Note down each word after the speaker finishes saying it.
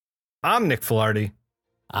I'm Nick Filardi.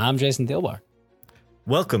 I'm Jason Thielbar.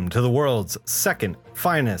 Welcome to the world's second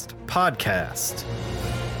finest podcast.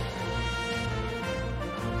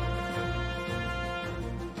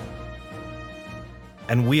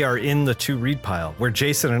 And we are in the To Read pile, where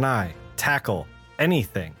Jason and I tackle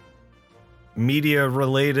anything media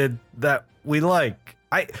related that we like.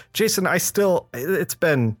 It's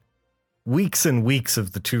been weeks and weeks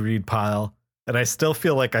of the To Read pile, and I still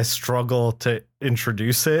feel like I struggle to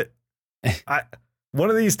introduce it.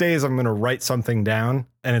 One of these days I'm going to write something down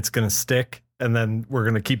and it's going to stick, and then we're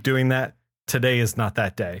going to keep doing that. Today is not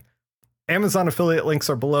that day. Amazon affiliate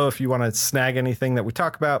links are below if you want to snag anything that we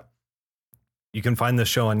talk about. You can find the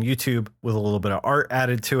show on YouTube with a little bit of art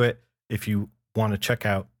added to it if you want to check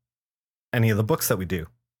out any of the books that we do.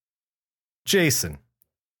 Jason.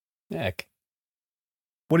 Nick.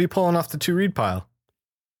 What are you pulling off the To Read pile?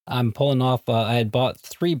 I'm pulling off, I had bought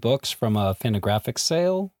 3 books from a Fantagraphics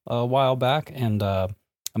sale a while back, and I'm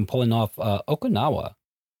pulling off Okinawa.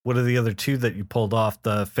 What are the other 2 that you pulled off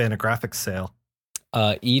the Fantagraphics sale?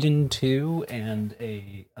 Eden 2 and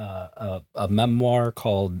a memoir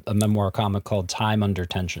comic called Time Under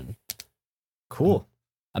Tension. Cool.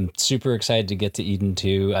 I'm super excited to get to Eden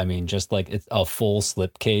 2. I mean, just like it's a full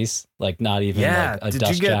slipcase, like not even like a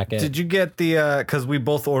dust jacket. Did you get the because we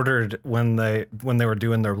both ordered when they were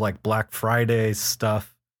doing their like Black Friday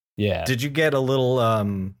stuff? Yeah. Did you get a little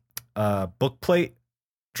book plate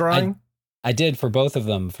drawing? I did for both of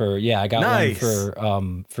them. I got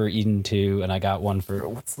one for Eden 2, and I got one for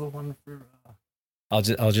what's the one for? I'll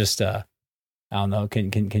just I don't know.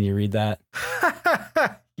 Can you read that?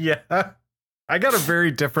 Yeah. I got a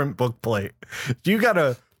very different book plate. You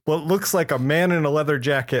got what looks like a man in a leather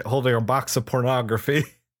jacket holding a box of pornography.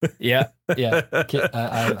 Yeah.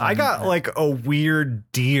 I got like a weird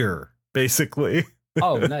deer, basically.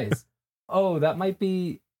 Oh, nice. Oh, that might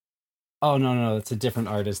be. Oh no, it's a different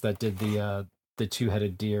artist that did the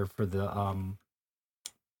 2-headed deer for the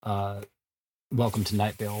Welcome to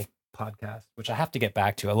Night Vale podcast, which I have to get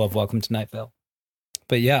back to. I love Welcome to Night Vale.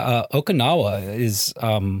 But yeah, Okinawa is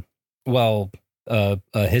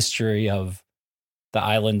a history of the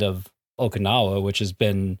island of Okinawa, which has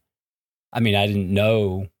been, I mean, I didn't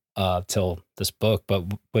know till this book, but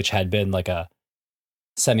which had been like a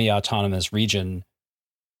semi-autonomous region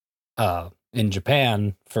in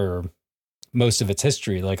Japan for most of its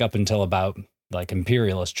history, like up until about like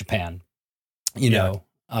imperialist Japan, you know,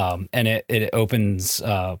 and it opens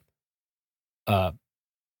at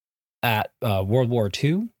World War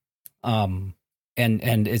II.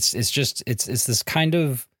 And it's this kind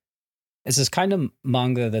of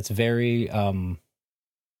manga that's very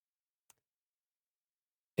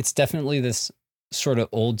it's definitely this sort of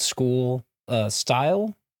old school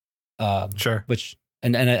style. Sure. Which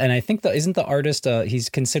and I think that isn't the artist he's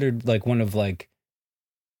considered like one of like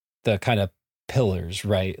the kind of pillars,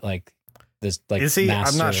 right? Like this like is he?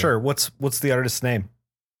 master. I'm not sure. What's the artist's name?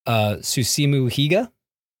 Susumu Higa.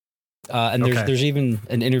 And there's even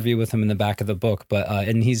an interview with him in the back of the book, but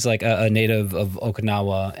and he's like a native of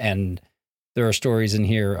Okinawa, and there are stories in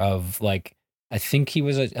here of like I think he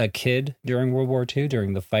was a kid during World War II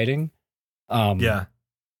during the fighting.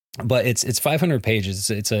 But it's 500 pages.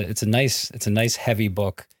 It's a nice heavy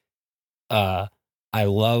book. I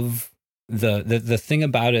love the thing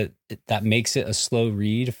about it that makes it a slow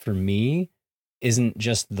read for me isn't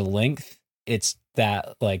just the length. It's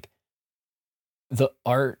that like the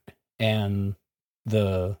art and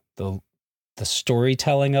the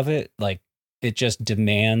storytelling of it, like it just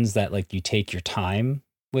demands that like you take your time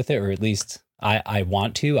with it, or at least I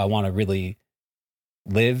want to really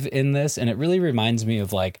live in this. And it really reminds me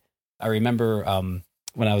of like, I remember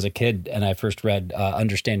when I was a kid and I first read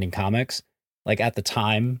Understanding Comics, like at the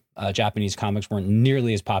time, Japanese comics weren't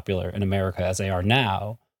nearly as popular in America as they are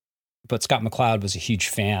now, but Scott McCloud was a huge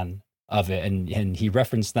fan of it. And he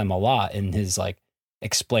referenced them a lot in his like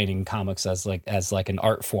explaining comics as like an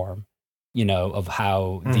art form, you know, of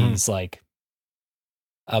how these like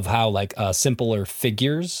simpler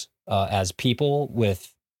figures as people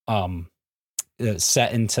with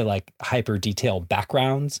set into like hyper detailed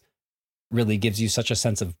backgrounds really gives you such a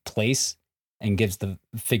sense of place and gives the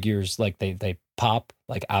figures like they pop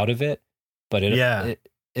like out of it, but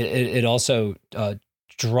it also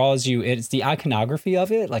draws you, it's the iconography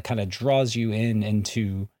of it like kind of draws you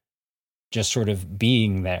into just sort of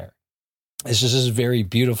being there. It's just very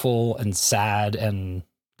beautiful and sad and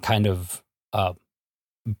kind of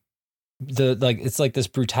it's like this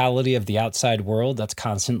brutality of the outside world that's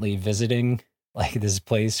constantly visiting like this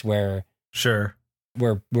place where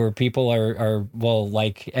where people are well,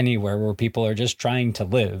 like anywhere where people are just trying to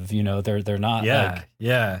live, you know, they're not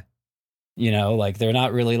You know, like they're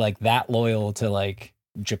not really like that loyal to like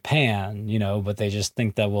Japan, you know, but they just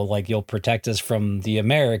think that, well, like you'll protect us from the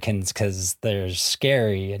Americans because they're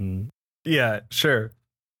scary. And Yeah, sure.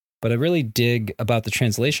 but I really dig about the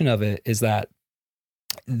translation of it is that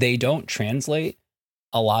they don't translate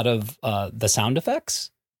a lot of the sound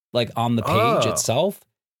effects like on the page Oh, itself.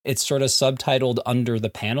 It's sort of subtitled under the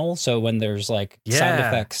panel, so when there's like sound yeah.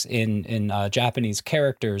 effects in Japanese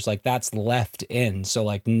characters, like that's left in. So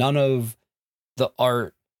like none of the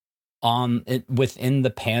art on it within the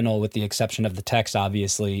panel, with the exception of the text,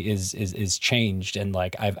 obviously is changed. And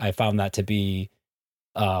like I found that to be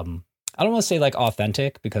I don't want to say like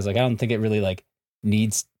authentic, because like I don't think it really like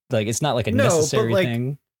needs, like it's not like a No, but necessary like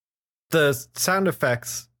thing. the sound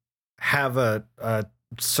effects have a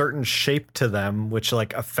certain shape to them, which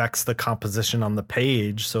like affects the composition on the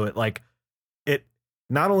page. So it like it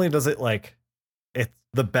not only does it like it's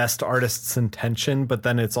the best artist's intention, but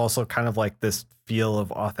then it's also kind of like this feel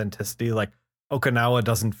of authenticity. Like Okinawa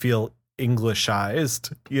doesn't feel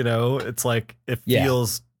Englishized, you know? It's like it Yeah.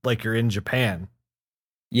 feels like you're in Japan.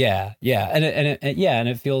 Yeah, yeah, and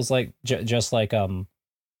it feels like just like a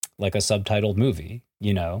subtitled movie,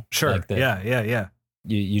 you know, Sure. like that. Yeah, yeah, yeah.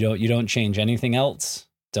 You don't change anything else.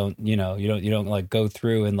 Don't, you know, you don't like go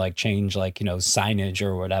through and like change like, you know, signage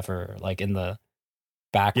or whatever like in the Yeah.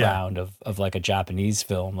 background of like a Japanese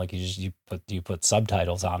film. Like you put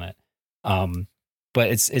subtitles on it. Um, but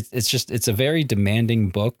it's just it's a very demanding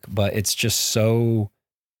book, but it's just so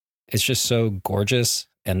gorgeous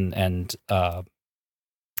and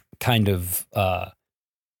kind of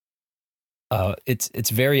it's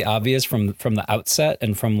very obvious from the outset,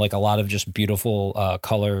 and from like a lot of just beautiful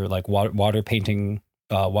color, like water paintings,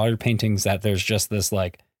 that there's just this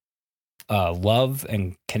like love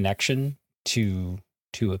and connection to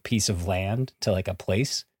a piece of land, to like a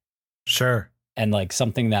place, Sure. and like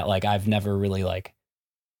something that like I've never really like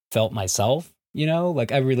felt myself, you know,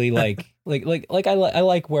 like I really I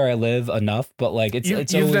like where I live enough, but like it's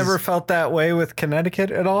You've never always felt that way with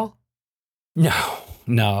Connecticut at all? no,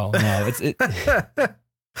 no, it's it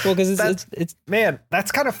well, because That's it's man,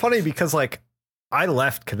 that's kind of funny because like I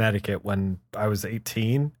left Connecticut when I was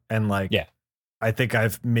 18 and like yeah. I think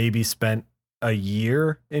I've maybe spent a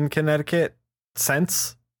year in Connecticut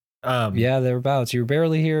since. Yeah, thereabouts. You were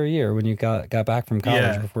barely here a year when you got back from college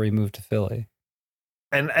Yeah. before you moved to Philly.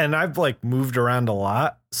 And I've like moved around a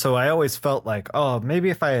lot, so I always felt like, oh, maybe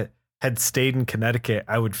if I had stayed in Connecticut,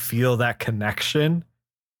 I would feel that connection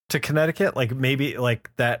to Connecticut, like maybe like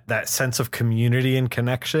that sense of community and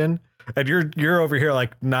connection. And you're over here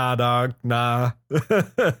like, nah, dog, nah.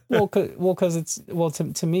 Because it's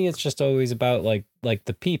to me it's just always about like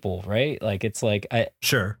the people, right? Like it's like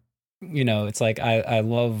Sure. you know, it's like I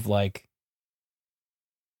love like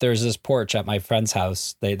there's this porch at my friend's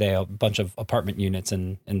house. They have a bunch of apartment units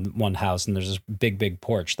in one house, and there's this big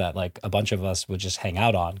porch that like a bunch of us would just hang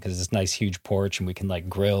out on, because it's this nice huge porch, and we can like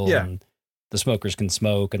grill, Yeah. and the smokers can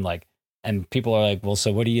smoke, and like, and people are like, well,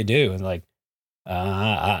 so what do you do? And like,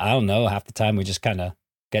 I don't know. Half the time we just kind of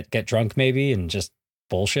get drunk maybe and just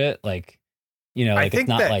bullshit. Like, you know, I like it's think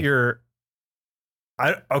not that like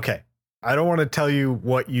I okay. I don't want to tell you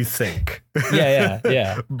what you think.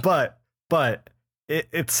 yeah. But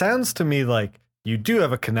it sounds to me like you do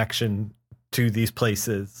have a connection to these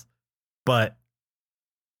places, but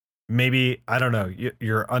maybe I don't know,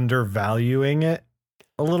 you're undervaluing it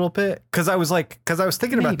a little bit. Because I was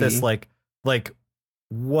thinking about this, Maybe. like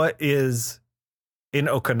what is in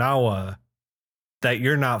Okinawa that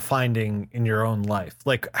you're not finding in your own life?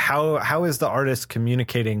 Like how is the artist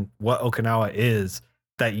communicating what Okinawa is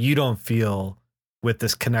that you don't feel with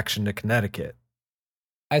this connection to Connecticut?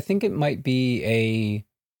 I think it might be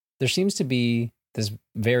there seems to be this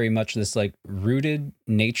very much this like rooted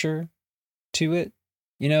nature to it,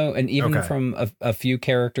 you know, and even Okay. from a few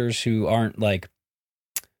characters who aren't like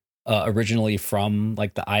originally from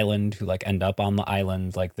like the island, who like end up on the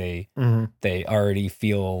island, like Hmm. they already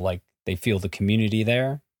feel like they feel the community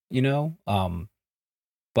there, you know.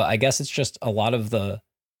 But I guess it's a lot of the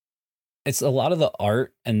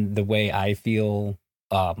art and the way I feel,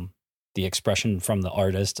 the expression from the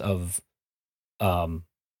artist of um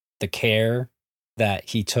the care that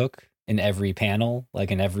he took in every panel,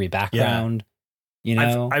 like in every Yeah. background, you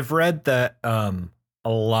I've know. I've read that a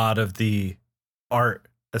lot of the art,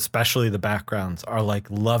 especially the backgrounds, are like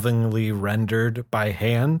lovingly rendered by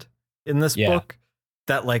hand in this Yeah, book.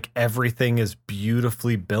 That like everything is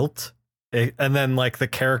beautifully built. And then like the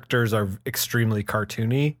characters are extremely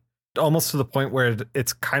cartoony, almost to the point where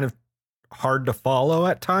it's kind of hard to follow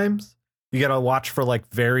at times. You got to watch for like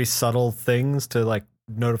very subtle things to like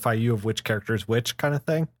notify you of which character is which kind of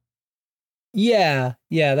thing. Yeah,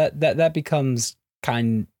 that becomes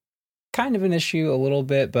kind of an issue a little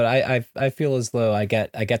bit, but I feel as though I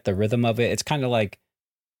get the rhythm of it. It's kind of like,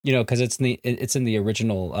 because it's in the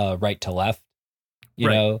original right to left,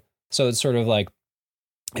 Right. so it's sort of like,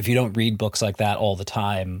 if you don't read books like that all the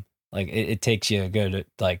time, like it takes you a good,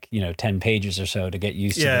 like, 10 pages or so to get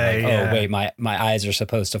used to the, Yeah, like, oh yeah. wait, my eyes are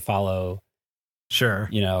supposed to follow, Sure.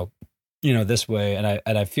 this way.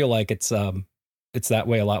 And I feel like it's that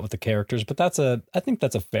way a lot with the characters, but I think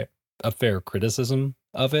that's a fair criticism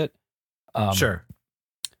of it. Um, Sure.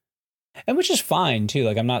 and which is fine too.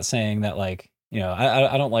 Like, I'm not saying that, like,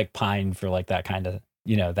 I don't like pine for like that kind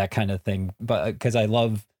of thing, but because I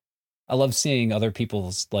love seeing other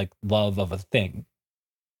people's like love of a thing,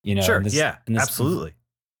 Sure. Yeah, and this absolutely.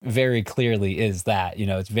 very clearly is that,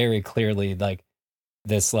 it's very clearly like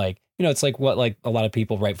this, like, it's like what, like, a lot of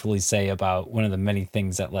people rightfully say about one of the many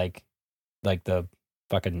things that, like the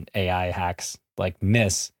fucking AI hacks like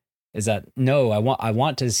miss, is that, no, I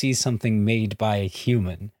want to see something made by a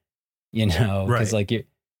human, because Right. like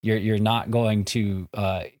you're not going to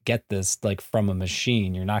get this like from a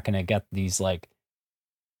machine. You're not going to get these like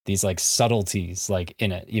subtleties like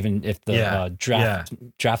in it, even if the Yeah. Yeah.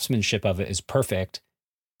 draftsmanship of it is perfect,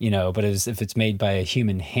 but if it's made by a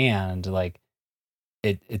human hand, like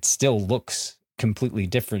it still looks completely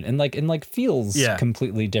different, and feels Yeah.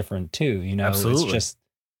 completely different too. It's Absolutely. just,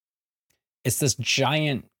 it's this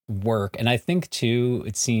giant work. And I think too,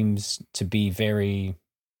 it seems to be very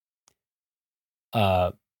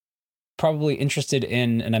uh probably interested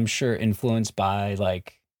in, and I'm sure influenced by,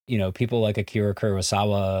 like, people like Akira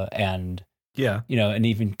Kurosawa, and Yeah. and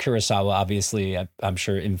even Kurosawa, obviously, I'm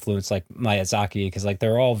sure influenced like Miyazaki, because like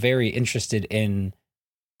they're all very interested in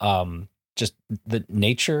just the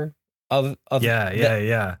nature Yeah. Yeah.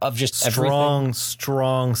 Yeah. of just everything.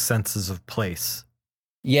 Strong senses of place.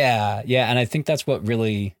 Yeah, and I think that's what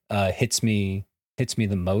really hits me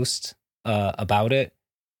the most about it.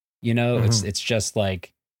 Hmm. It's just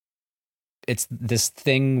like, it's this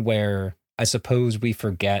thing where I suppose we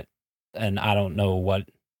forget, and I don't know what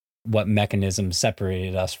mechanism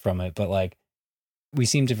separated us from it, but like we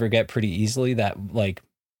seem to forget pretty easily that, like,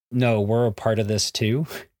 no, we're a part of this too.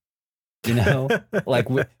 Like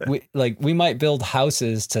we might build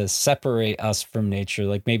houses to separate us from nature.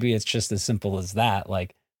 Like, maybe it's just as simple as that.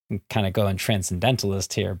 Like, I'm kind of going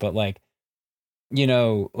transcendentalist here, but like,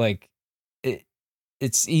 like it,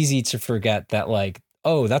 it's easy to forget that, like,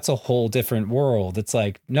 oh, that's a whole different world. It's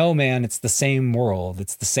like, no, man, it's the same world.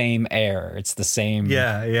 It's the same air. It's the same,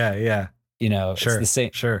 Yeah. Yeah. Yeah. it's the Sure.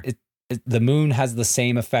 same. Sure. The moon has the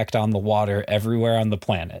same effect on the water everywhere on the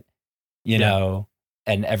planet, Yeah.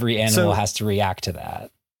 and every animal So has to react to that.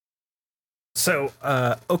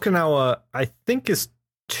 Okinawa, I think, is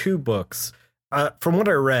two books. From what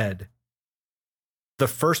I read, the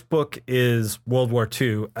first book is World War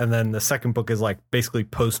II, and then the second book is like basically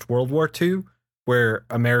post World War II, where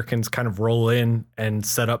Americans kind of roll in and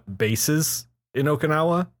set up bases in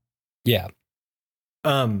Okinawa. Yeah.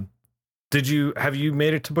 Um, have you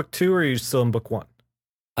made it to book two, or are you still in book one?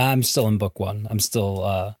 I'm still in book one. I'm still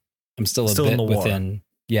a Still in the bit war. within.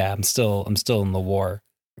 Yeah, I'm still in the war.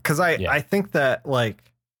 Because Yeah. I think that,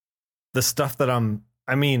 like, the stuff that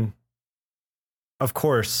I mean, of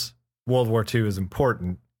course, World War II is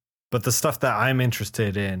important, but the stuff that I'm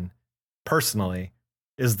interested in personally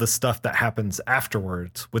is the stuff that happens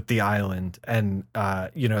afterwards with the island, and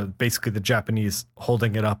basically the Japanese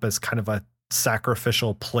holding it up as kind of a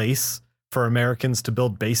sacrificial place for Americans to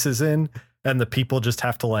build bases in, and the people just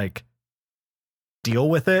have to, like, deal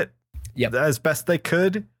with it Yep. as best they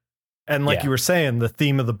could. And like Yeah. you were saying, the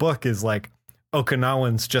theme of the book is like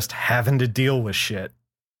Okinawans just having to deal with shit.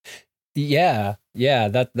 Yeah.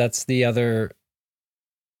 That's the other.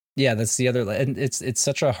 Yeah, that's the other. And it's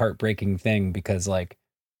such a heartbreaking thing, because, like,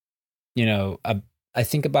 I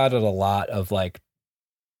think about it a lot, of like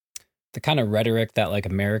the kind of rhetoric that, like,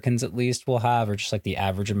 Americans at least will have, or just like the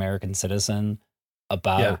average American citizen, Yeah.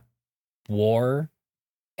 about war.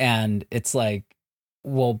 And it's like,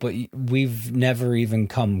 well, but we've never even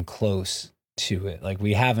come close to it. Like,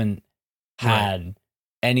 we haven't Right. had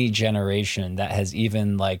any generation that has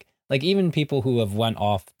even, like even people who have went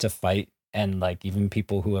off to fight, and like even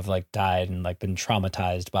people who have like died and like been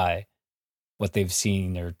traumatized by what they've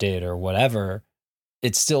seen or did or whatever,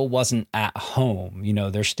 it still wasn't at home.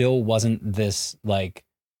 There still wasn't this like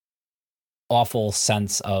awful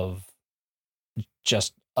sense of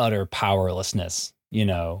just utter powerlessness,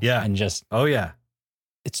 Yeah. and just, Oh yeah.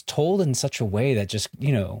 it's told in such a way that just,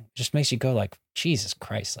 just makes you go like, Jesus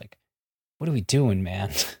Christ, like, what are we doing,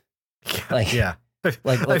 man? Like, Yeah.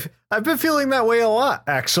 I've been feeling that way a lot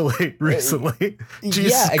actually recently.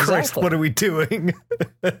 Jesus yeah, exactly. Christ, what are we doing?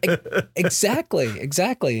 Exactly.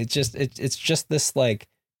 It's just this like,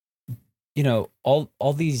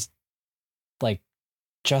 all these like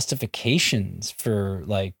justifications for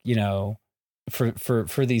like,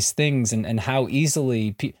 for these things and how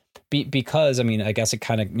easily because I mean, I guess it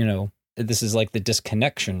kind of, this is like the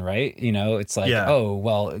disconnection, right? It's like, Yeah. oh,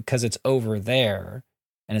 well, because it's over there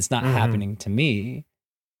and it's not happening to me.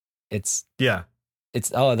 It's that's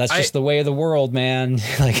just the way of the world, man.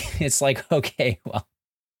 Like, it's like, okay, well,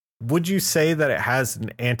 would you say that it has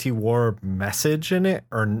an anti-war message in it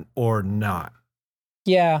or not?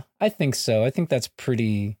 yeah, I think so. I think that's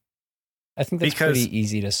pretty Because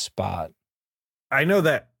easy to spot. I know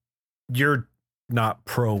that you're not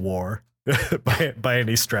pro-war by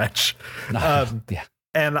any stretch. Yeah.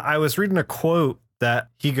 And I was reading a quote that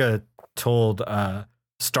Higa told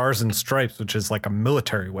Stars and Stripes, which is like a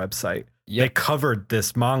military website. Yep. They covered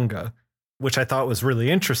this manga, which I thought was really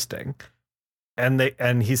interesting.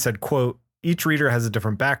 And he said, quote, each reader has a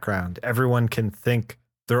different background. Everyone can think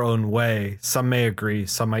their own way. Some may agree,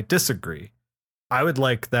 some might disagree. I would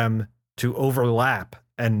like them to overlap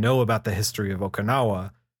and know about the history of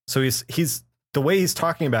Okinawa. So he's the way he's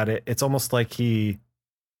talking about it, it's almost like he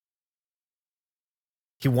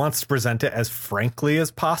wants to present it as frankly as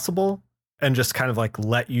possible and just kind of like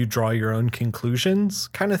let you draw your own conclusions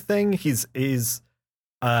kind of thing.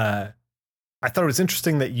 I thought it was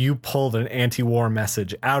interesting that you pulled an anti-war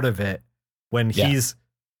message out of it when he's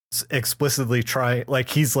explicitly trying, like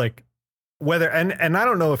he's like whether and I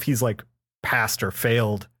don't know if he's like passed or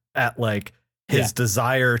failed at like his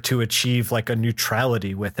desire to achieve like a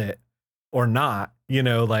neutrality with it or not,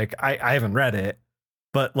 like I haven't read it,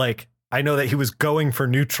 but like I know that he was going for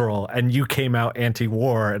neutral and you came out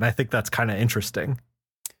anti-war, and I think that's kind of interesting.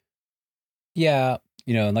 Yeah,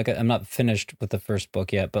 and like I'm not finished with the first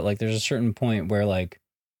book yet, but like there's a certain point where like,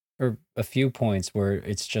 or a few points where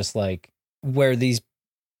it's just like where these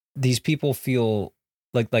people feel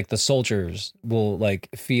like the soldiers will like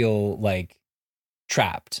feel like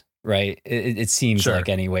trapped, right? It seems like,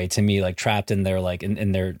 anyway, to me, like trapped in their like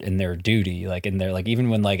in their duty, like in their like, even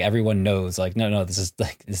when like everyone knows like no this is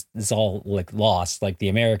like this is all like lost, like the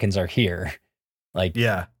Americans are here, like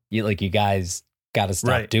you guys got to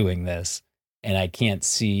stop doing this. And I can't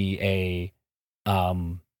see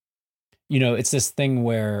it's this thing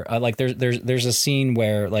where like there's a scene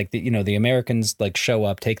where like the Americans like show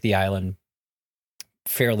up, take the island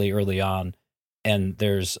fairly early on, and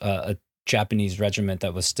there's a Japanese regiment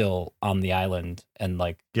that was still on the island, and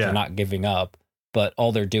like they're not giving up, but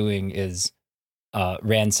all they're doing is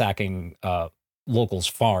ransacking locals'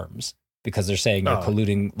 farms because they're saying you're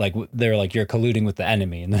colluding, like they're like you're colluding with the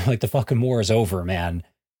enemy, and they're like the fucking war is over, man.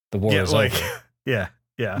 The war is over. Yeah.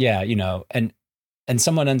 And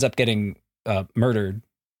someone ends up getting murdered,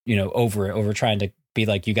 over trying to be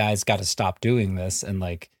like, you guys got to stop doing this, and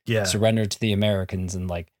like surrender to the Americans, and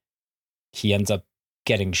like he ends up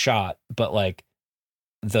getting shot. But like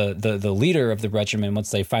the leader of the regiment,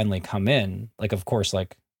 once they finally come in, like of course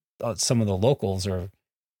like some of the locals are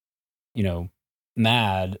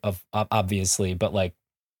mad obviously, but like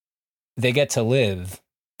they get to live,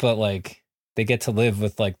 but like they get to live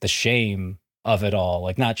with like the shame of it all,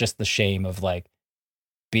 like not just the shame of like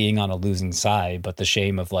being on a losing side, but the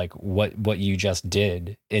shame of like what you just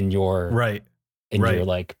did in your your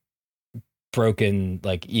like broken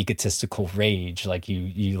like egotistical rage, like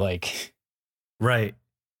you like I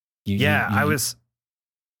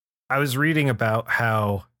was reading about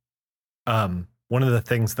how one of the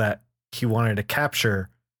things that he wanted to capture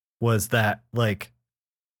was that like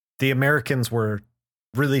the Americans were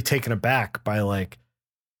really taken aback by like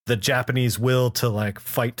the Japanese will to like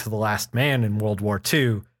fight to the last man in World War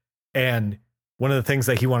II. And one of the things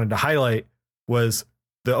that he wanted to highlight was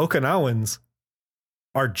the Okinawans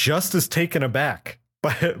are just as taken aback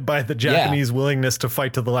by the Japanese willingness to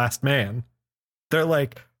fight to the last man. They're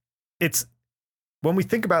like, it's when we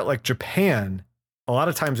think about like Japan, a lot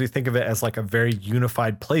of times we think of it as like a very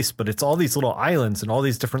unified place, but it's all these little islands and all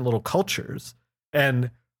these different little cultures.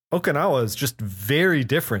 And Okinawa is just very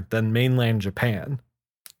different than mainland Japan.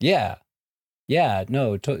 Yeah,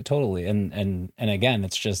 no, totally. And again,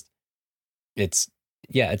 it's just, it's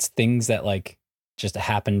things that like just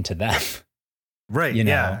happen to them. Right.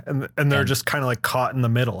 And they're just kind of like caught in the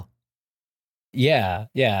middle. Yeah.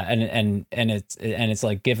 And it's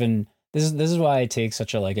like, given this is why I take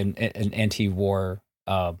such a like an anti-war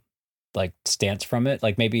like stance from it.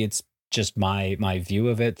 Like maybe it's just my view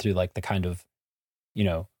of it through like the kind of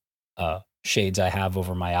shades I have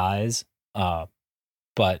over my eyes,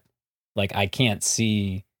 but like I can't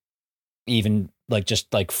see even like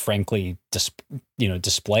just like frankly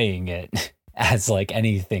displaying it as like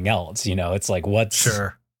anything else. It's like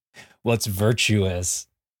Sure. what's virtuous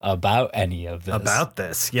about any of this? About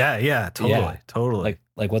this. Yeah, totally. Yeah. Totally.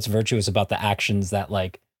 Like what's virtuous about the actions that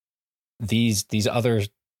like these other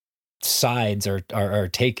sides are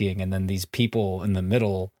taking, and then these people in the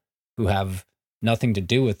middle who have nothing to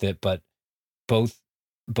do with it, but both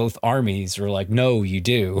armies are like, no, you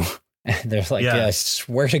do. And they're like, yeah, I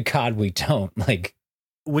swear to God, we don't. Like,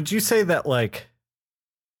 would you say that, like,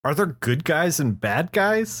 are there good guys and bad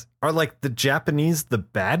guys? Are like the Japanese the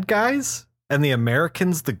bad guys and the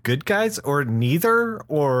Americans the good guys, or neither?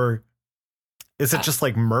 Or is it just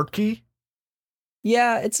like murky?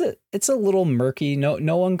 Yeah, it's a little murky.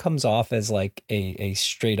 No one comes off as like a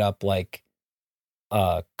straight up like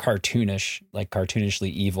cartoonishly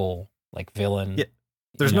evil like villain. Yeah.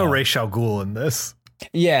 There's no Ra's al Ghul in this.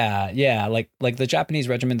 Yeah. Like the Japanese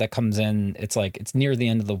regiment that comes in, it's like it's near the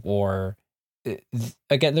end of the war.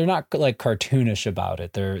 Again, they're not like cartoonish about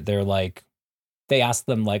it. They're like, they ask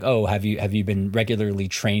them like, oh, have you been regularly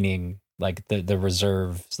training like the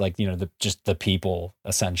reserves, like just the people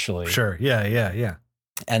essentially. Sure. Yeah.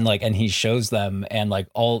 And he shows them, and like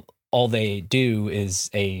all they do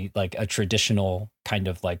is a traditional kind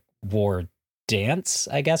of like war dance,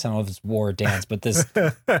 I guess. I don't know if it's war dance, but this,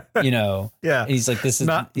 yeah, he's like, this is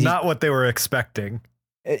not what they were expecting.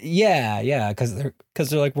 Yeah. Because they're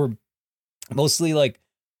like, we're mostly like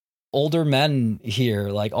older men here.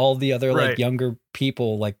 Like all the other like younger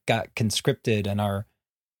people like got conscripted and are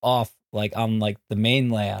off like on like the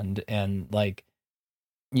mainland, and like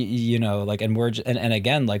like, and we're and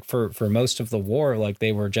again, like for most of the war, like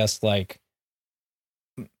they were just like,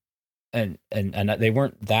 and they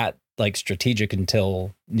weren't that like strategic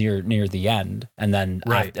until near the end, and then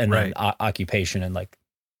then occupation and like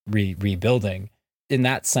rebuilding. In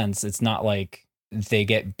that sense, it's not like they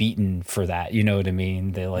get beaten for that. You know what I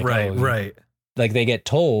mean? They like right. Like they get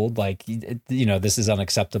told like this is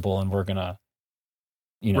unacceptable, and we're gonna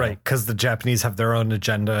right, because the Japanese have their own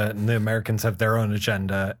agenda and the Americans have their own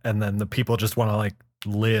agenda, and then the people just want to like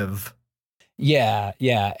live. Yeah,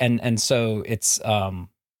 and so it's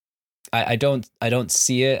I don't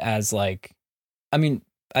see it as like, I mean,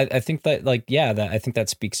 I think that like, yeah, that I think that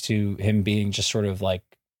speaks to him being just sort of like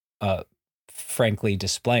frankly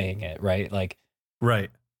displaying it, right? Like,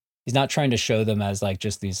 right, he's not trying to show them as like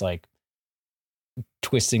just these like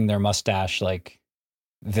twisting their mustache like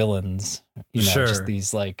villains, just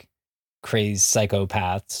these like crazed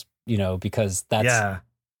psychopaths, because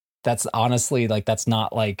that's honestly like, that's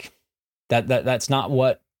not like that's not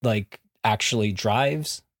what like actually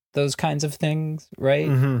drives those kinds of things, right?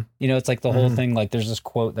 Mm-hmm. It's like the whole thing, like there's this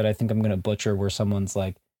quote that I think I'm gonna butcher where someone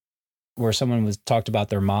was talked about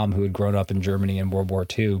their mom who had grown up in Germany in World War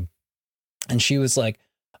II, and she was like,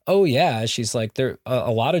 oh yeah, she's like, there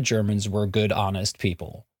a lot of Germans were good, honest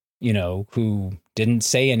people, who didn't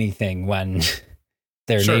say anything when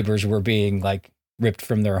their neighbors were being like ripped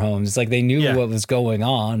from their homes. It's like they knew what was going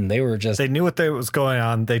on. They knew what was going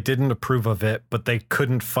on. They didn't approve of it, but they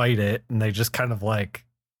couldn't fight it, and they just kind of like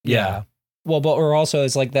Well, but we're also,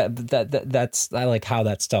 it's like that's I like how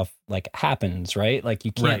that stuff like happens, right? Like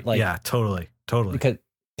you can't totally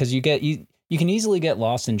because you can easily get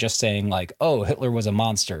lost in just saying like, oh, Hitler was a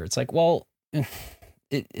monster. It's like, well,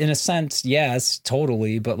 in a sense, yes,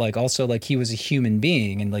 totally, but like also like he was a human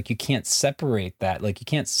being, and like you can't separate that. Like you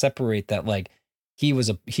can't separate that. Like he was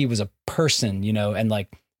a person, and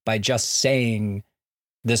like by just saying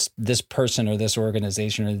this person or this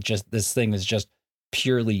organization or just this thing is just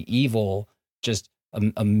purely evil, just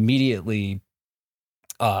immediately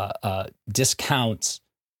discounts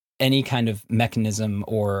any kind of mechanism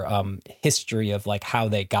or history of like how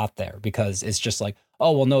they got there, because it's just like,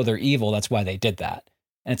 oh well, no, they're evil, that's why they did that.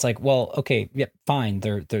 And it's like, well, okay, yeah, fine,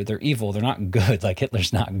 they're evil, they're not good. Like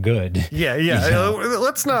Hitler's not good. Yeah.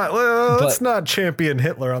 Let's not champion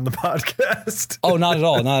Hitler on the podcast. Oh, not at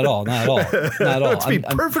all. Let's be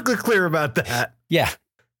perfectly clear about that. Yeah,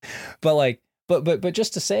 but like, but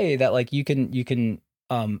just to say that like you can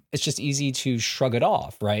it's just easy to shrug it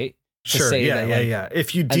off, right? Sure. Yeah.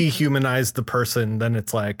 If you dehumanize the person, then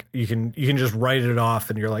it's like you can just write it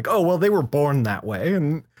off, and you're like, oh well, they were born that way,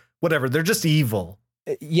 and whatever, they're just evil.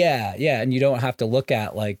 Yeah, and you don't have to look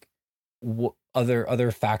at like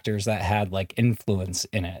other factors that had like influence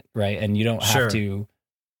in it, right? And you don't have to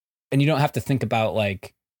think about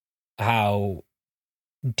like how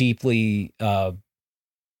deeply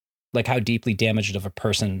damaged of a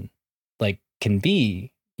person like can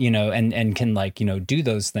be, and can like, do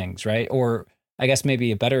those things, right? Or I guess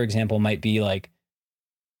maybe a better example might be like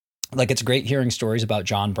like it's great hearing stories about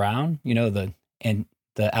John Brown, and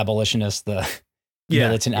the abolitionist, the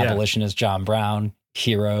militant abolitionist John Brown,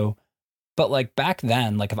 hero. But like back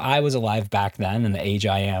then, like if I was alive back then and the age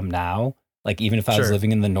I am now, like even if I was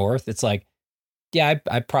living in the North, it's like, yeah,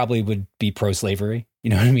 I probably would be pro-slavery. You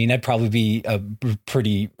know what I mean? I'd probably be a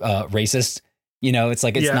pretty racist. It's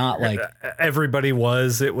like, it's not like everybody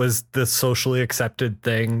was, it was the socially accepted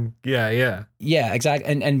thing. Yeah. Yeah,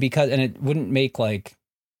 exactly. And because, and it wouldn't make like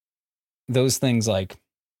those things like,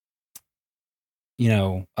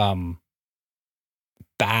 bad,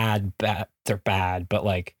 they're bad, but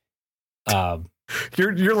like,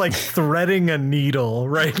 you're like threading a needle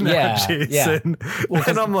right now, Jason. Yeah. Well,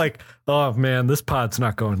 and I'm like, oh man, this pod's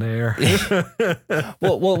not going there.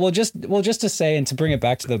 well, just to say, and to bring it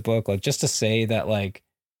back to the book, like just to say that, like,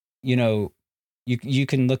 you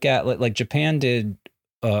can look at like Japan did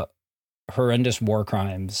horrendous war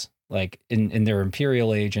crimes like in their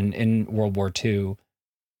imperial age and in World War II,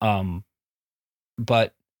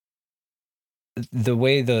 but the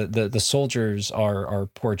way the soldiers are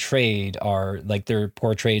portrayed are like they're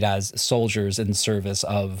portrayed as soldiers in service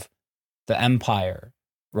of the empire,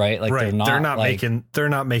 right? Like they're not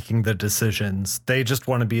making the decisions. They just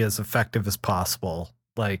want to be as effective as possible.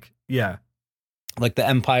 Like, yeah. Like the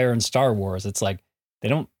Empire in Star Wars, it's like they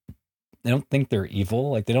don't think they're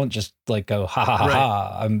evil. Like they don't just like go ha ha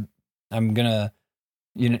ha. I'm gonna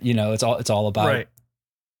it's all about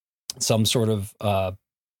some sort of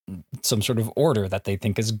order that they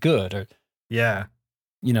think is good, or whatever.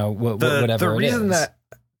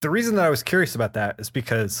 The reason that I was curious about that is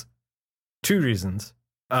because two reasons.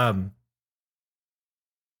 Not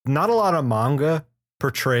a lot of manga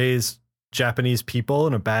portrays Japanese people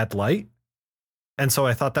in a bad light, and so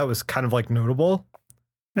I thought that was kind of like notable.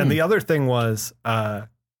 And the other thing was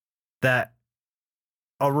that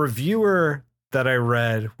a reviewer that I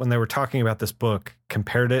read when they were talking about this book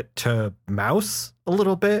compared it to Mouse a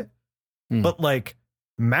little bit, but like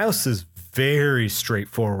Mouse is very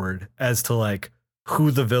straightforward as to like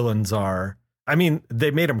who the villains are. I mean,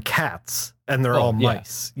 they made them cats and they're all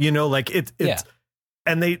mice, like it's,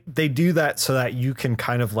 and they do that so that you can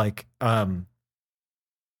kind of like, kind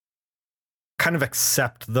of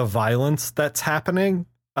accept the violence that's happening.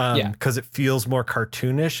 Because it feels more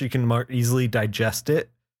cartoonish. You can more easily digest it.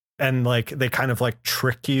 And like they kind of like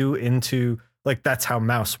trick you into, like, that's how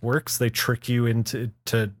Mouse works. They trick you into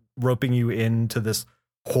roping you into this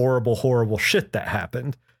horrible shit that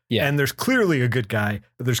happened. Yeah. And there's clearly a good guy.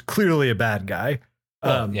 There's clearly a bad guy.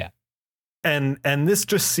 And this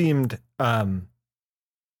just seemed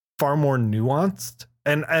far more nuanced.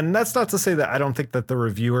 And that's not to say that I don't think that the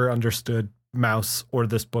reviewer understood Mouse or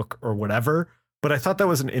this book or whatever, but I thought that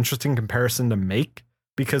was an interesting comparison to make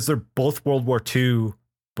because they're both World War II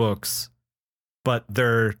books, but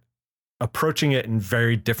they're approaching it in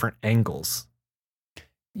very different angles.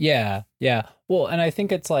 Yeah. Well, and I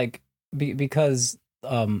think it's like because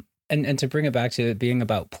and to bring it back to it being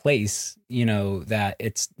about place, that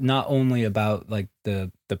it's not only about like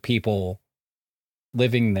the people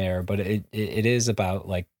living there, but it is about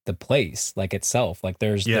like the place, like itself. Like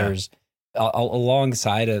there's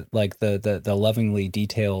alongside it, like the lovingly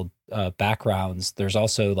detailed backgrounds, there's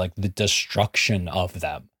also like the destruction of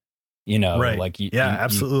them, right. Like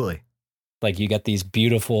absolutely. Like you get these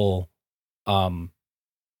beautiful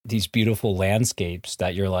landscapes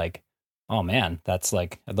that you're like, oh man, that's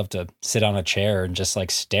like, I'd love to sit on a chair and just like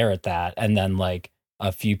stare at that. And then like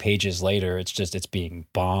a few pages later, it's being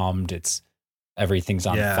bombed. Everything's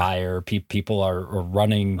on fire. People are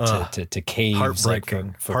running to caves, heartbreaking,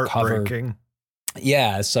 like for cover.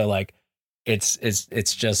 Yeah. So like, it's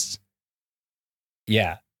just,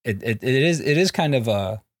 it is kind of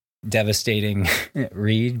a devastating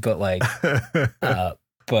read, but like,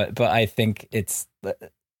 but I think it's,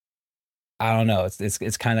 I don't know.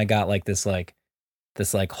 It's kind of got like this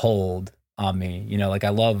hold on me, like I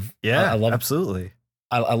love absolutely.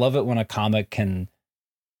 I love it when a comic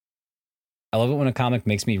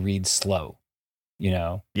makes me read slow,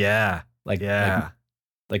 Yeah.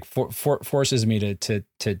 Forces me to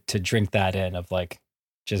drink that in of like,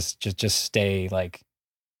 just stay like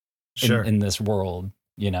in this world,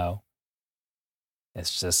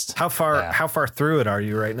 it's just how far through it are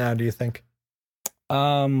you right now? Do you think?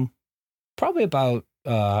 Probably about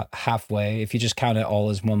halfway if you just count it all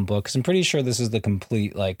as one book. Cause I'm pretty sure this is the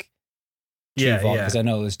complete like, because I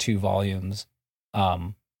know it was 2 volumes.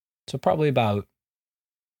 So probably about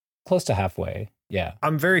close to halfway. Yeah.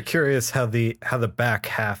 I'm very curious how the back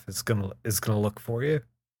half is gonna look for you.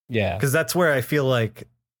 Yeah. Because that's where I feel like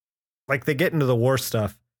they get into the war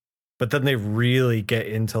stuff, but then they really get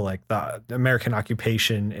into like the American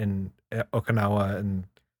occupation in Okinawa, and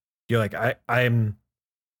you're like, I'm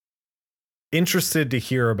interested to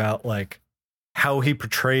hear about like how he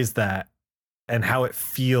portrays that and how it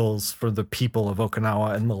feels for the people of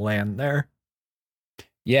Okinawa and the land there.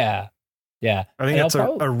 Yeah. Yeah. I think that's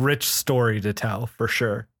a rich story to tell for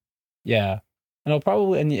sure. Yeah. And I'll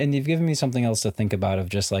probably, and you've given me something else to think about of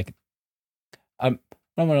just like, I don't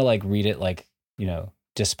want to like read it like, you know,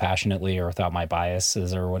 dispassionately or without my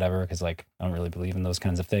biases or whatever, because like I don't really believe in those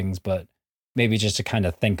kinds of things, but maybe just to kind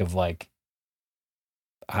of think of like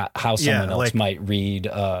how someone else like, might read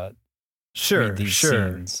read these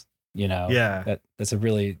scenes, you know. That's a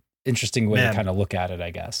really interesting way to kind of look at it,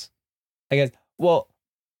 I guess. Well,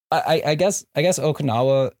 I guess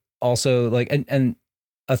Okinawa also like, and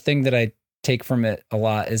a thing that I take from it a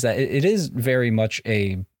lot is that it is very much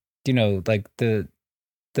a, you know, like the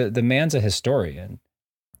man's a historian.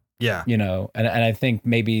 Yeah. You know, and I think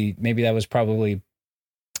maybe that was probably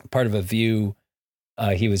part of a view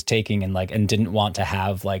he was taking, and didn't want to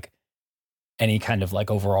have like any kind of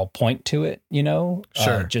like overall point to it, you know.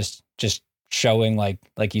 Sure. Just showing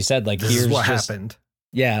like you said, like this here's is what happened.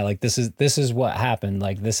 Yeah, like this is what happened.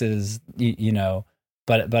 Like this is you know,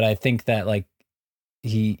 but I think that like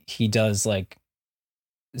he does like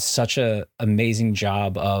such a amazing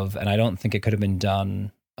job of, and I don't think it could have been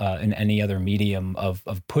done in any other medium of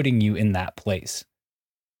putting you in that place.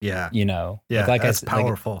 Yeah. You know. Yeah. Like that's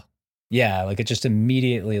powerful. Like, yeah, like it just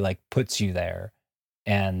immediately like puts you there.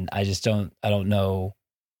 And I don't know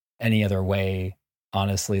any other way,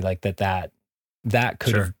 honestly, like that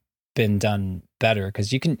could have been done better,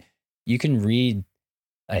 because you can read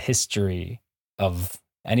a history of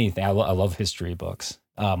anything. I love history books,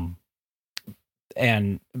 and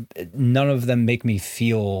none of them make me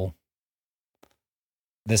feel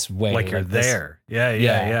this way, like you're there.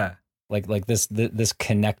 Yeah. Like this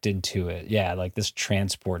connected to it. Yeah, like this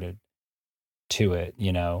transported to it,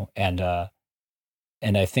 you know. And I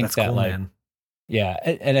think that's that cool, like, man. yeah,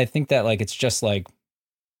 and I think that like it's just like,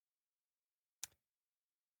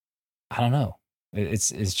 I don't know.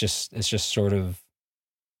 It's just sort of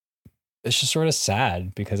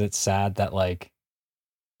sad, because it's sad that like,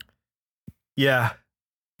 yeah.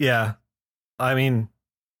 I mean,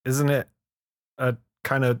 isn't it a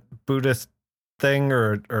kind of Buddhist thing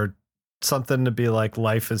or something to be like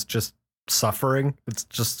life is just suffering? It's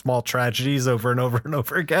just small tragedies over and over and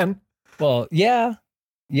over again. Well, yeah,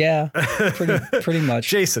 pretty much.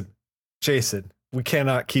 Jason, we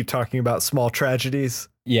cannot keep talking about small tragedies.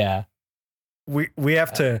 Yeah. We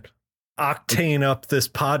have to octane up this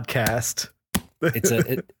podcast.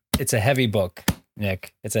 It's a heavy book,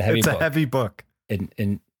 Nick. It's a heavy book.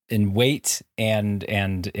 In weight and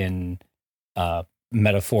in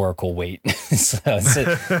metaphorical weight. So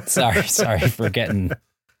sorry for getting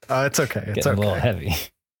it's okay. It's okay. A little heavy.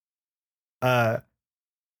 I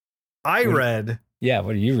read. Yeah,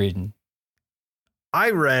 what are you reading?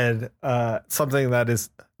 I read something that is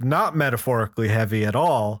not metaphorically heavy at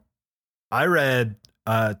all. I read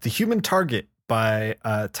The Human Target by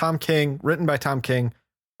Tom King, written by Tom King,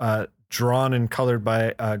 drawn and colored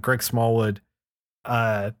by Greg Smallwood.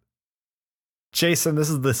 Jason, this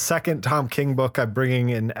is the second Tom King book I'm bringing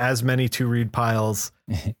in as many to read piles,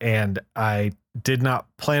 and I did not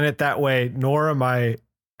plan it that way, nor am I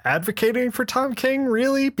advocating for Tom King,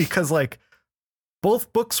 really, because like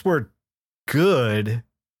both books were good,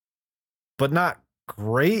 but not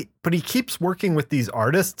great. But he keeps working with these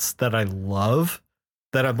artists that I love,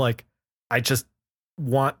 that I'm like, I just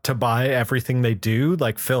want to buy everything they do.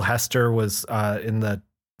 Like Phil Hester was in the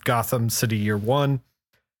Gotham City Year One.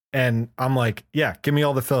 And I'm like, yeah, give me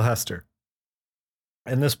all the Phil Hester.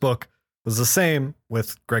 And this book was the same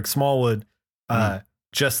with Greg Smallwood,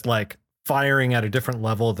 just like firing at a different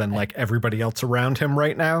level than like everybody else around him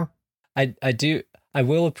right now. I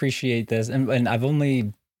will appreciate this. And I've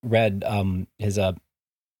only read his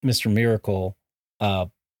Mr. Miracle,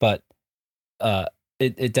 but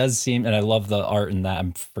it does seem, and I love the art in that.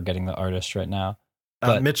 I'm forgetting the artist right now.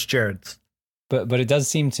 But, Mitch Gerrits. But it does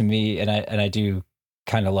seem to me, and I do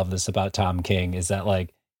kind of love this about Tom King, is that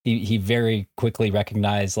like he very quickly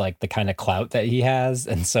recognized like the kind of clout that he has,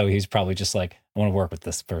 and so he's probably just like, I want to work with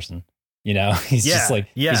this person, you know. He's just like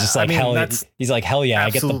hell yeah, I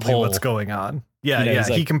get the pull. What's going on? Yeah, you know,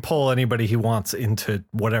 he can pull anybody he wants into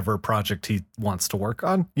whatever project he wants to work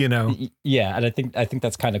on, you know. Yeah, and I think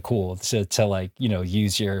that's kind of cool to like, you know,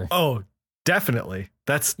 use your definitely.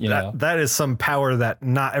 That is some power that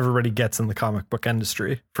not everybody gets in the comic book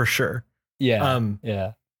industry, for sure. Yeah.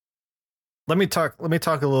 Let me talk a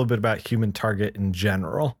little bit about Human Target in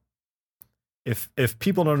general. if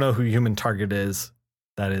people don't know who Human Target is,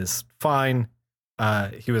 that is fine.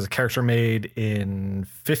 He was a character made in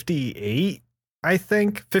 58, I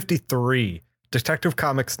think, 53. Detective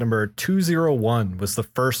Comics number 201 was the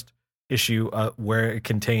first issue where it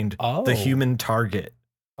contained the Human Target.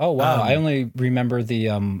 Oh, wow. I only remember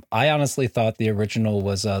I honestly thought the original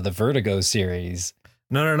was the Vertigo series.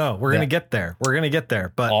 No. We're going to get there.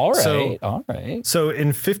 But all right. So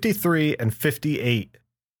in 53 and 58,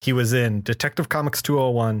 he was in Detective Comics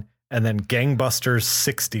 201 and then Gangbusters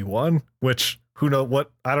 61, which I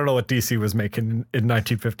don't know what DC was making in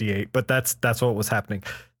 1958, but that's what was happening.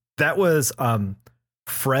 That was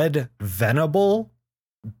Fred Venable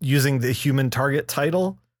using the Human Target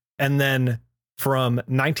title. And then from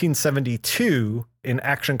 1972 in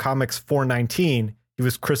Action Comics 419, he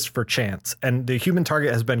was Christopher Chance. And the Human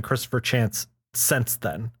Target has been Christopher Chance since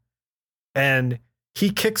then. And he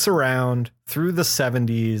kicks around through the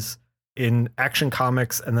 70s in Action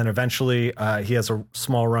Comics, and then eventually he has a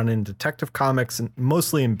small run in Detective Comics, and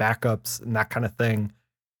mostly in backups and that kind of thing.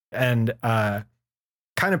 And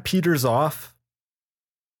kind of peters off.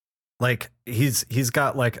 Like he's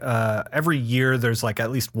got like every year there's like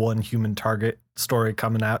at least one Human Target story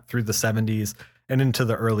coming out through the 70s and into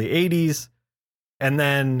the early 80s. And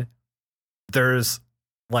then there's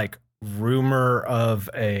like rumor of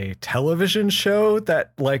a television show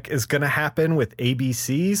that like is going to happen with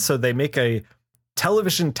ABC. So they make a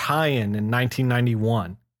television tie-in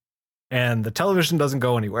 1991. And the television doesn't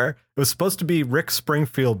go anywhere. It was supposed to be Rick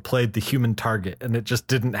Springfield played the Human Target, and it just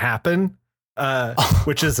didn't happen,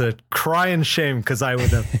 which is a crying shame because I would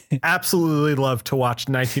have absolutely loved to watch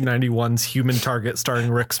 1991's Human Target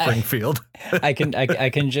starring Rick Springfield. I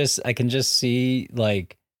can just see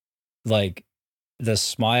like the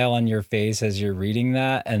smile on your face as you're reading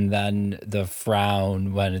that, and then the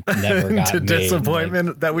frown when it never got to made.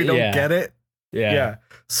 Disappointment that we don't get it. Yeah.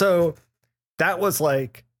 So that was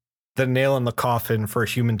like the nail in the coffin for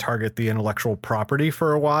Human Target, the intellectual property,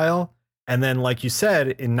 for a while. And then, like you said,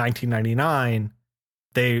 in 1999,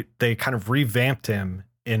 they kind of revamped him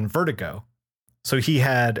in Vertigo. So he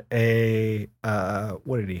had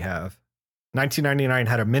what did he have? 1999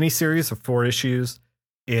 had a miniseries of 4 issues.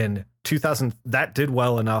 In 2000, that did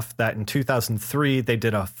well enough that in 2003, they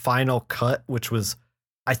did a final cut, which was,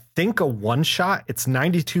 I think, a one-shot. It's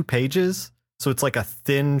 92 pages. So it's like a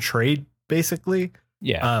thin trade, basically.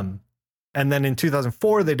 Yeah. And then in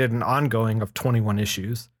 2004, they did an ongoing of 21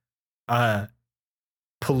 issues. Paludo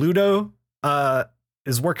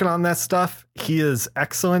is working on that stuff. He is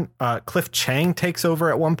excellent. Cliff Chang takes over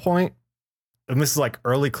at one point. And this is like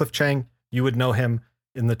early Cliff Chang. You would know him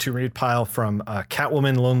in the to read pile from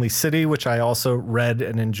Catwoman Lonely City, which I also read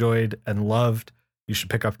and enjoyed and loved. You should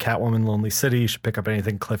pick up Catwoman Lonely City. You should pick up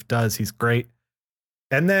anything Cliff does. He's great.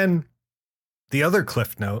 And then the other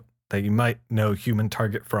Cliff note that you might know Human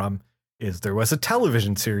Target from is there was a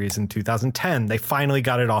television series in 2010. They finally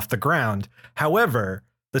got it off the ground. However,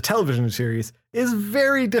 the television series is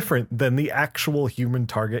very different than the actual Human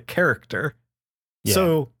Target character. Yeah.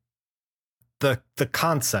 So the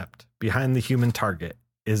concept behind the Human Target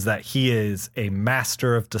is that he is a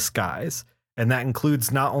master of disguise. And that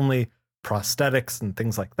includes not only prosthetics and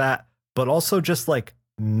things like that, but also just like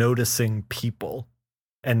noticing people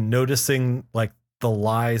and noticing like the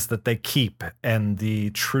lies that they keep and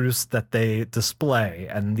the truths that they display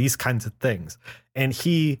and these kinds of things. And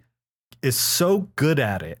he is so good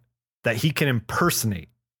at it that he can impersonate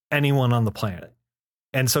anyone on the planet.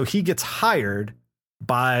 And so he gets hired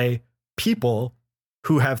by people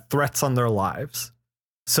who have threats on their lives.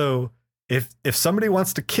 So if somebody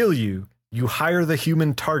wants to kill you, you hire the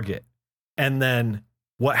Human Target. And then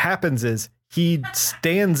what happens is he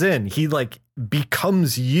stands in, he like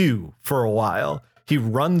becomes you for a while. He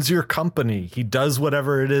runs your company. He does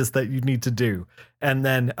whatever it is that you need to do. And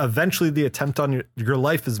then eventually the attempt on your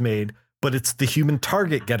life is made, but it's the Human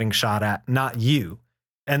Target getting shot at, not you.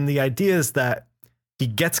 And the idea is that he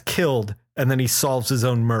gets killed and then he solves his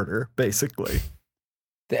own murder, basically.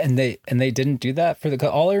 And they didn't do that for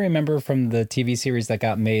all I remember from the TV series that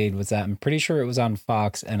got made was that I'm pretty sure it was on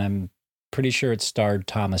Fox, and I'm pretty sure it starred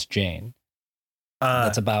Thomas Jane.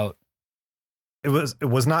 That's about. It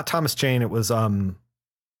was not Thomas Jane. It was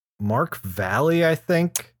Mark Valley, I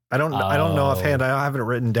think. I don't know offhand. I have it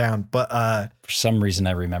written down, but for some reason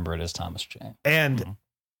I remember it as Thomas Jane. And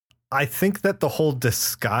I think that the whole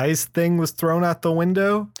disguise thing was thrown out the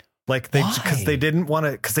window. Like because they didn't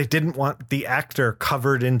want the actor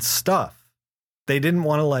covered in stuff. They didn't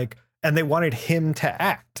want to and they wanted him to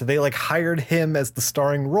act. They hired him as the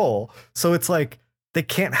starring role. So it's like they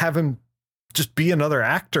can't have him just be another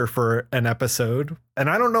actor for an episode. And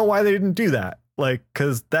I don't know why they didn't do that. Like,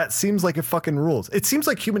 because that seems like it fucking rules. It seems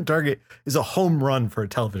like Human Target is a home run for a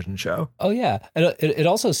television show. Oh yeah, it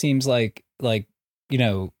also seems like you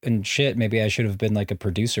know, and shit, maybe I should have been like a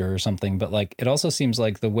producer or something, but like it also seems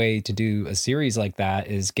like the way to do a series like that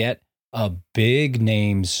is get a big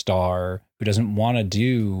name star who doesn't want to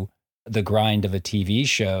do the grind of a TV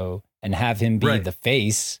show and have him be the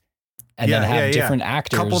face, and then have different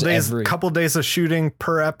actors. Couple days of shooting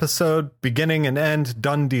per episode, beginning and end,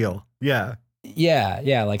 done deal. Yeah.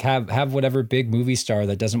 Yeah, like have whatever big movie star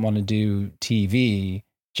that doesn't want to do TV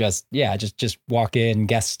just walk in,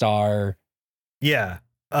 guest star. Yeah.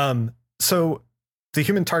 So the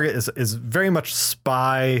Human Target is very much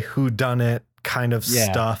spy whodunit kind of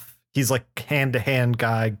stuff. He's like hand-to-hand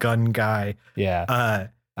guy, gun guy. Yeah.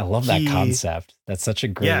 I love that concept. That's such a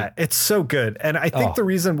great. Yeah, it's so good. And I think the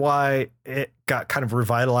reason why it got kind of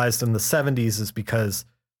revitalized in the 70s is because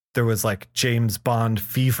there was like James Bond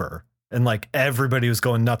fever and like everybody was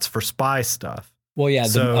going nuts for spy stuff. Well, yeah,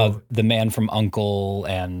 so, the Man from U.N.C.L.E.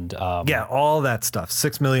 and all that stuff.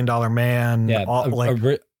 $6 Million Man. Yeah,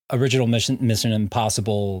 original Mission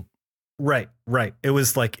Impossible. Right. It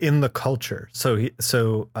was like in the culture, so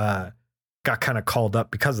got kind of called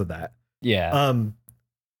up because of that. Yeah.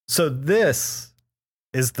 So this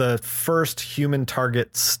is the first Human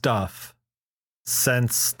Target stuff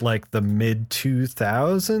since like the mid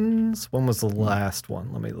 2000s. When was the last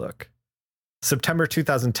one? Let me look. September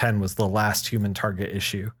 2010 was the last Human Target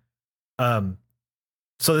issue. So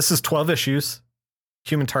this is 12 issues.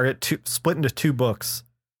 Human Target split into 2 books.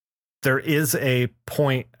 There is a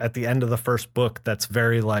point at the end of the first book that's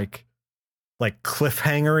very like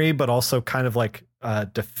cliffhangery, but also kind of like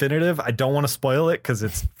definitive. I don't want to spoil it because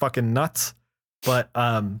it's fucking nuts. But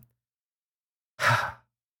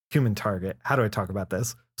Human Target. How do I talk about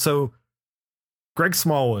this? So Greg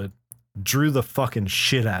Smallwood drew the fucking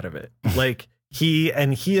shit out of it. Like he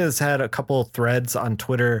has had a couple of threads on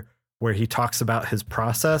Twitter where he talks about his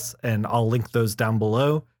process, and I'll link those down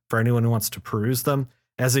below for anyone who wants to peruse them.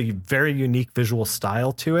 It has a very unique visual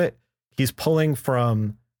style to it. He's pulling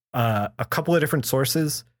from a couple of different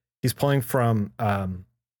sources. He's pulling from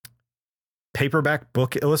paperback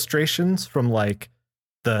book illustrations from like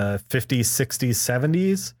the 50s, 60s,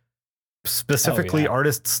 70s, specifically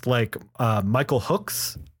artists like Michael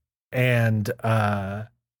Hooks and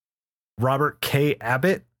Robert K.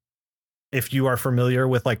 Abbott. If you are familiar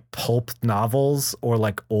with like pulp novels or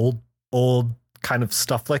like old kind of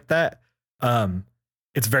stuff like that,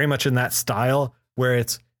 it's very much in that style where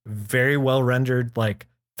it's very well rendered, like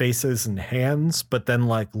faces and hands, but then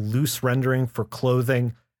like loose rendering for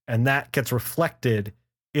clothing, and that gets reflected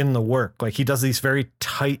in the work. Like he does these very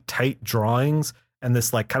tight drawings and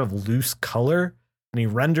this like kind of loose color, and he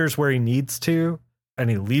renders where he needs to and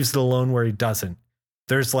he leaves it alone where he doesn't.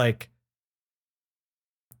 There's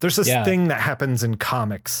this thing that happens in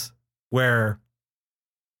comics where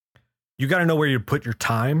you got to know where you put your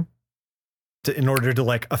time in order to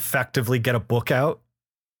like effectively get a book out,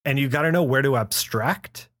 and you got to know where to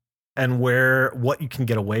abstract and what you can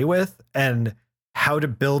get away with and how to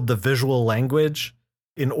build the visual language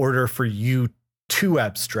in order for you to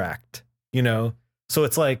abstract, you know? So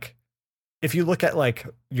it's like, if you look at like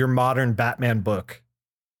your modern Batman book,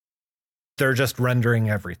 they're just rendering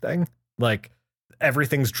everything. Like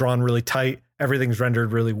everything's drawn really tight. Everything's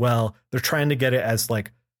rendered really well. They're trying to get it as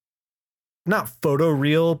like, not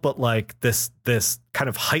photoreal, but like this kind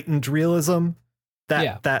of heightened realism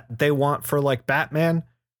that they want for like Batman.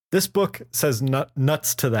 This book says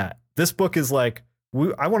nuts to that. This book is like,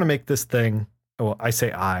 I want to make this thing. Oh, I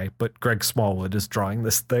say but Greg Smallwood is drawing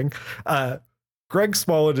this thing. Greg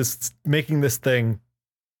Smallwood is making this thing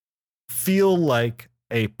feel like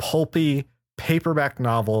a pulpy paperback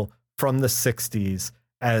novel from the 60s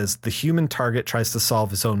as the Human Target tries to solve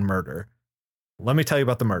his own murder. Let me tell you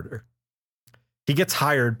about the murder. He gets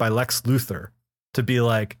hired by Lex Luthor to be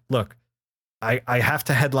like, look, I have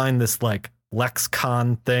to headline this like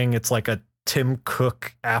LexCon thing. It's like a Tim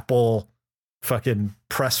Cook Apple fucking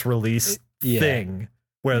press release thing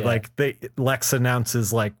where like Lex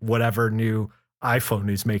announces like whatever new iPhone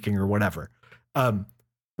he's making or whatever.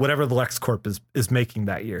 Whatever the Lex Corp is making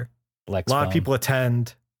that year. A lot of people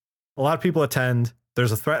attend.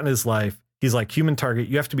 There's a threat in his life. He's like, Human Target,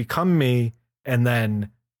 you have to become me and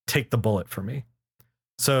then take the bullet for me.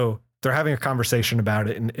 So they're having a conversation about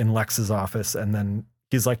it in Lex's office. And then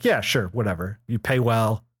he's like, yeah, sure, whatever. You pay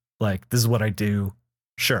well. Like, this is what I do.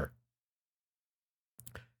 Sure.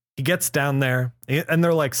 He gets down there and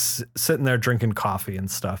they're like sitting there drinking coffee and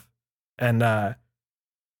stuff. And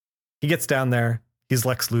he gets down there. He's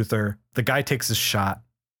Lex Luthor. The guy takes his shot.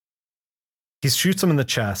 He shoots him in the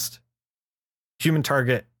chest. Human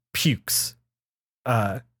target pukes.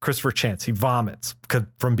 Christopher Chance, he vomits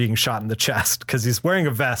from being shot in the chest because he's wearing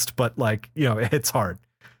a vest, but like, it hits hard.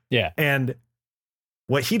 Yeah. And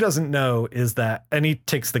what he doesn't know is that, and he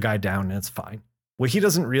takes the guy down and it's fine. What he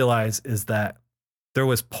doesn't realize is that there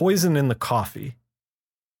was poison in the coffee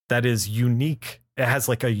that is unique. It has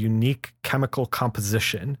like a unique chemical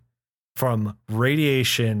composition from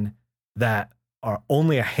radiation that are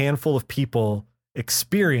only a handful of people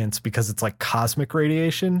experience because it's like cosmic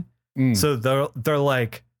radiation. So they're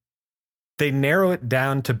like, they narrow it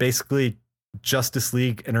down to basically Justice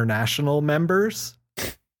League International members.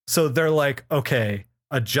 So they're like, okay,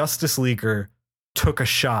 a Justice Leaguer took a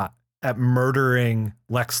shot at murdering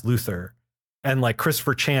Lex Luthor, and like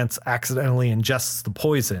Christopher Chance accidentally ingests the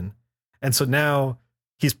poison. And so now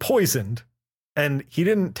he's poisoned, and he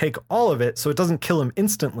didn't take all of it, so it doesn't kill him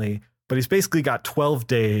instantly, but he's basically got 12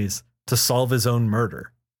 days to solve his own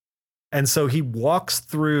murder. And so he walks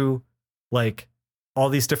through like all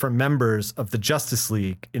these different members of the Justice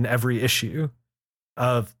League in every issue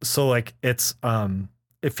so like it's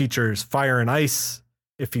it features Fire and Ice.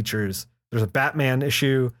 There's a Batman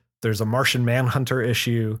issue. There's a Martian Manhunter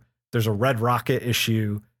issue. There's a Red Rocket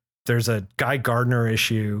issue. There's a Guy Gardner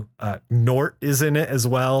issue. Nort is in it as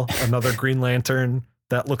well. Another Green Lantern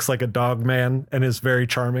that looks like a dog man and is very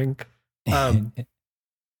charming. And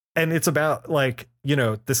it's about like,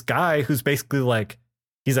 this guy who's basically like,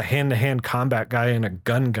 he's a hand-to-hand combat guy and a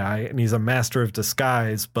gun guy, and he's a master of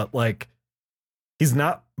disguise, but like, he's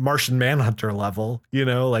not Martian Manhunter level,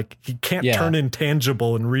 like he can't turn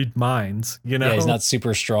intangible and read minds, Yeah, he's not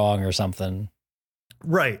super strong or something.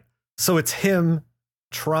 Right. So it's him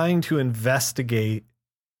trying to investigate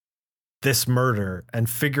this murder and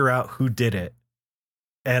figure out who did it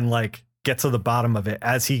and like get to the bottom of it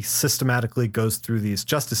as he systematically goes through these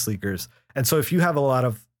Justice Leaguers. And so if you have a lot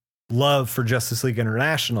of love for Justice League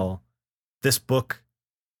International, this book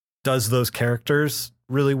does those characters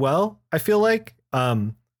really well, I feel like.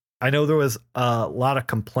 I know there was a lot of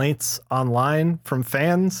complaints online from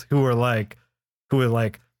fans who were like,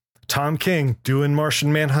 Tom King doing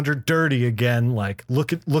Martian Manhunter dirty again. Like,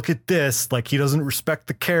 look at this. Like, he doesn't respect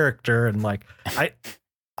the character. And like,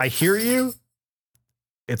 I hear you.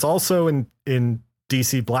 It's also in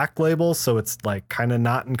DC Black Label, so it's like kind of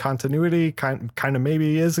not in continuity. Kind of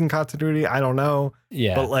maybe is in continuity. I don't know.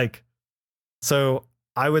 Yeah. But like, so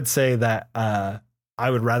I would say that I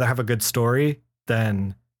would rather have a good story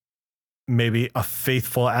than maybe a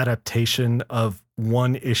faithful adaptation of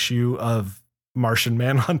one issue of Martian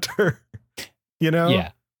Manhunter.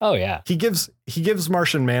 Yeah. Oh yeah. He gives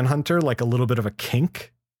Martian Manhunter like a little bit of a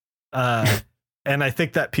kink. And I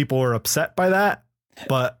think that people were upset by that,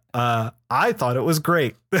 but I thought it was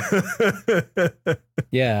great.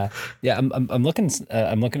 Yeah. I'm looking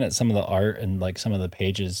at some of the art and like some of the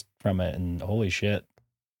pages from it, and holy shit.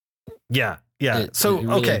 Yeah.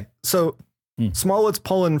 Okay. So Smollett's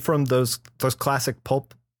pulling from those classic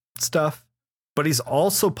pulp stuff, but he's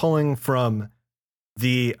also pulling from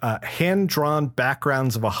the hand-drawn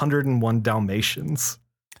backgrounds of 101 Dalmatians.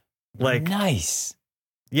 Like, nice.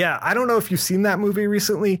 Yeah, I don't know if you've seen that movie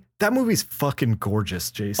recently. That movie's fucking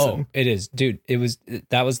gorgeous, Jason. Oh, it is, dude.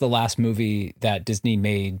 That was the last movie that Disney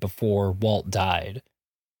made before Walt died.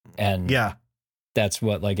 And yeah, that's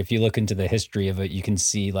what, like, if you look into the history of it, you can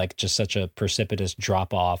see like just such a precipitous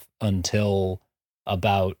drop off until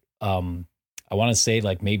about, I want to say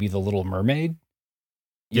like maybe The Little Mermaid,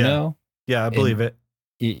 you know? Yeah, I believe it.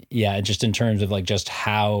 Yeah. Just in terms of like just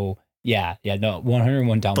how, no,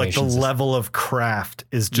 101 Dalmatians. Like the level of craft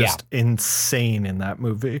is just insane in that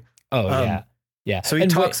movie. Oh yeah. Yeah. So he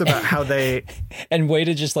talks about how they and way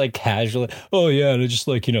to just like casually, and I just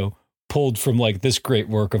like, pulled from like this great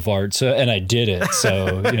work of art. So, and I did it.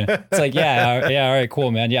 So, it's like, all right,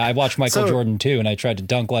 cool, man. Yeah. I watched Michael Jordan too, and I tried to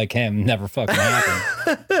dunk like him. Never fucking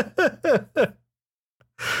happened.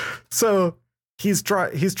 So he's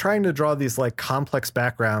trying to draw these like complex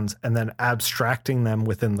backgrounds and then abstracting them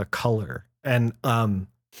within the color. And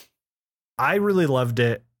I really loved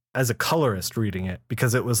it as a colorist reading it,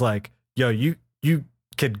 because it was like, yo, you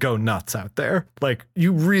could go nuts out there. Like,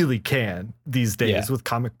 you really can these days with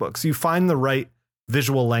comic books. You find the right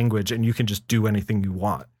visual language and you can just do anything you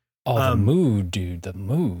want. Oh, the mood, dude. The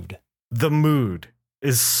mood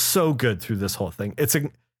is so good through this whole thing.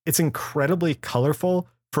 It's incredibly colorful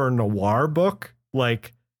for a noir book.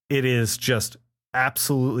 Like, it is just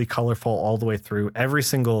absolutely colorful all the way through.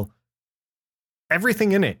 Everything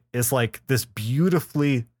in it is like this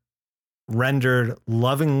beautifully rendered,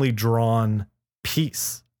 lovingly drawn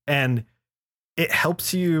piece. And it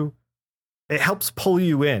helps pull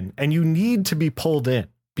you in, and you need to be pulled in,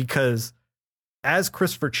 because as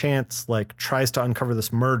Christopher Chance like tries to uncover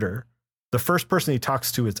this murder, the first person he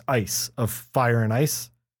talks to is Ice of Fire and Ice.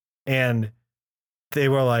 And they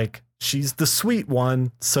were like, she's the sweet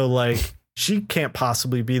one, so like she can't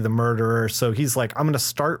possibly be the murderer. So he's like, I'm going to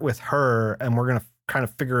start with her and we're going to kind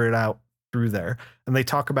of figure it out through there. And they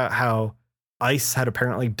talk about how Ice had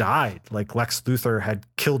apparently died. Like Lex Luthor had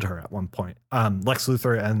killed her at one point. Lex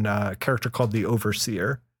Luthor and a character called the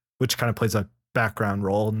Overseer, which kind of plays a background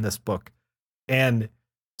role in this book. And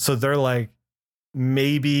so they're like,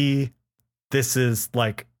 maybe this is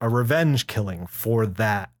like a revenge killing for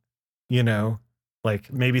that, you know,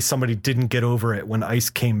 like maybe somebody didn't get over it when Ice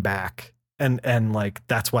came back, and like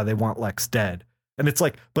that's why they want Lex dead. And it's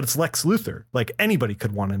like, but it's Lex Luthor. Like anybody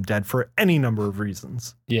could want him dead for any number of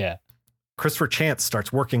reasons. Yeah. Christopher Chance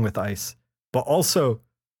starts working with Ice, but also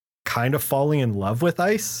kind of falling in love with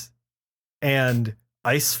Ice, and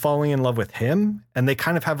Ice falling in love with him. And they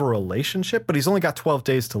kind of have a relationship, but he's only got 12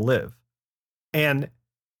 days to live. And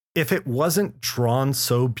if it wasn't drawn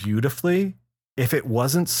so beautifully, if it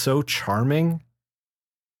wasn't so charming,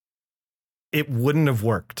 it wouldn't have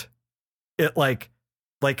worked. It like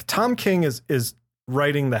Tom King is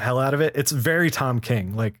writing the hell out of it. It's very Tom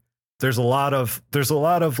King. Like there's a lot of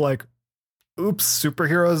like, oops,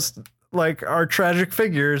 superheroes like are tragic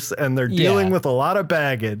figures and they're dealing with a lot of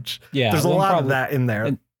baggage. Yeah. There's a lot of that in there.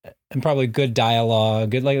 And probably good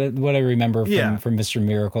dialogue. Good, like what I remember from Mr.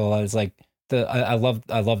 Miracle is like I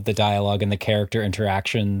love the dialogue and the character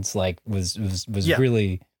interactions, like was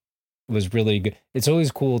really good. It's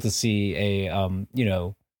always cool to see a you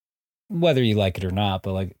know, whether you like it or not,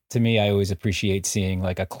 but like to me, I always appreciate seeing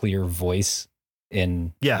like a clear voice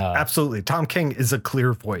in absolutely. Tom King is a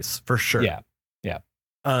clear voice for sure. Yeah.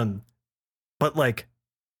 But like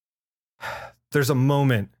there's a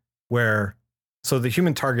moment where so the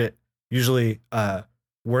Human Target usually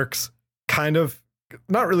works kind of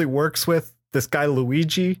not really works with this guy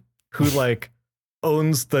Luigi, who like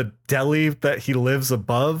owns the deli that he lives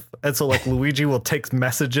above. And so like Luigi will take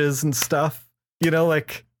messages and stuff, you know,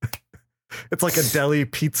 like it's like a deli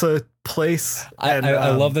pizza place. And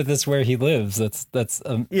I love that that's where he lives. That's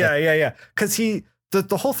yeah. Cause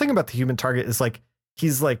the whole thing about the Human Target is like,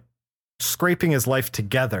 he's like scraping his life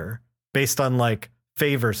together based on like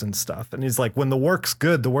favors and stuff. And he's like, when the work's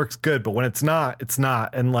good, but when it's not, it's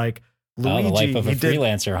not. And like Luigi, the life of a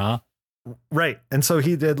freelancer, huh? Right. And so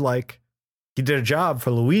he did a job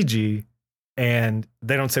for Luigi, and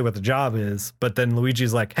they don't say what the job is, but then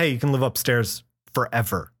Luigi's like, hey, you can live upstairs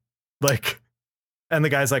forever. Like, and the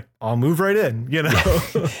guy's like, I'll move right in, you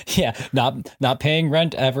know? Yeah. Not paying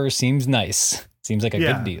rent ever seems nice. Seems like a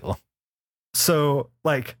good deal. So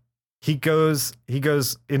like he goes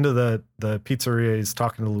into the pizzeria, he's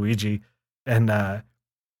talking to Luigi, and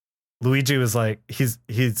Luigi was like, he's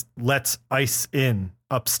lets Ice in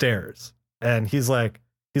upstairs, and he's like,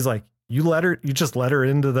 you just let her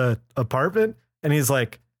into the apartment? And he's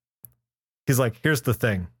like, here's the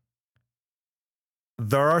thing.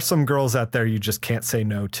 There are some girls out there you just can't say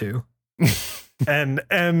no to. and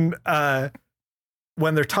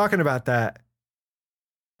when they're talking about that,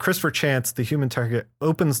 Christopher Chance, the Human Target,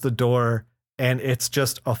 opens the door, and it's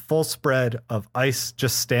just a full spread of Ice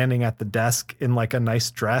just standing at the desk in like a nice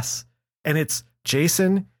dress. And it's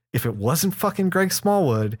Jason. If it wasn't fucking Greg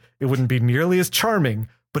Smallwood, it wouldn't be nearly as charming,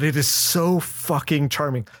 but it is so fucking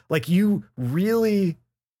charming. Like you really,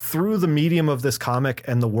 through the medium of this comic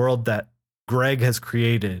and the world that Greg has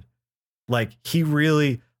created, like he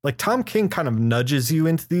really, like Tom King kind of nudges you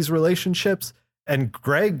into these relationships, and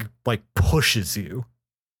Greg like pushes you.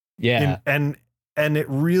 Yeah. And it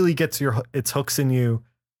really gets its hooks in you.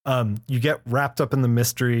 You get wrapped up in the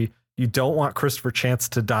mystery. You don't want Christopher Chance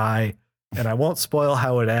to die. And I won't spoil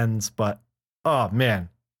how it ends, but oh man,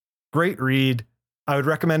 great read. I would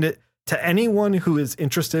recommend it to anyone who is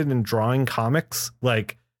interested in drawing comics.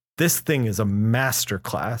 Like this thing is a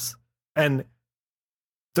masterclass. And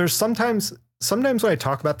there's sometimes when I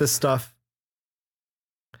talk about this stuff,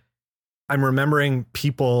 I'm remembering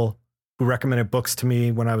people who recommended books to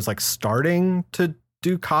me when I was like starting to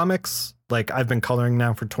do comics. Like I've been coloring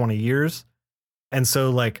now for 20 years. And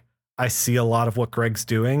so like I see a lot of what Greg's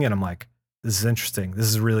doing, and I'm like, this is interesting. This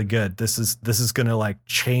is really good. This is going to like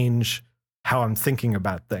change how I'm thinking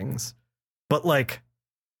about things. But like,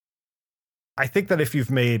 I think that if you've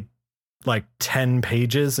made like 10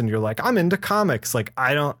 pages and you're like, I'm into comics, like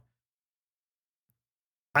I don't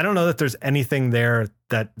know that there's anything there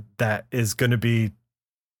that is going to be,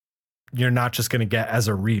 you're not just going to get as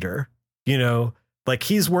a reader, you know, like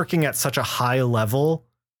he's working at such a high level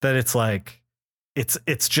that it's like,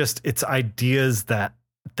 it's ideas that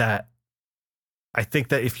I think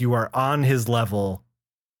that if you are on his level,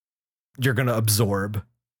 you're going to absorb.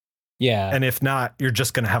 Yeah. And if not, you're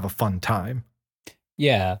just going to have a fun time.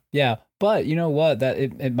 Yeah. Yeah. But you know what, that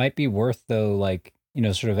it might be worth though, like, you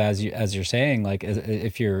know, sort of as you're saying, like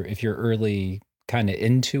if you're early kind of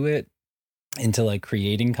into it, into like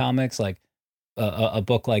creating comics, like a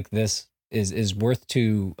book like this is worth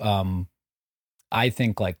to, I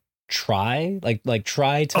think, like try,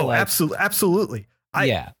 try to like, absolutely.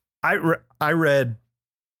 yeah. I read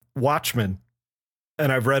Watchmen,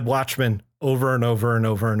 and I've read Watchmen over and over and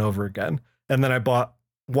over and over again. And then I bought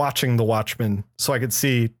Watching the Watchmen so I could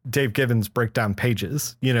see Dave Gibbons break down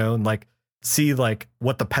pages, you know, and like see like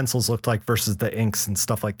what the pencils looked like versus the inks and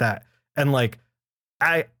stuff like that. And like,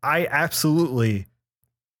 I absolutely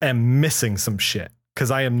am missing some shit because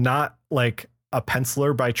I am not like a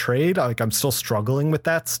penciler by trade. Like I'm still struggling with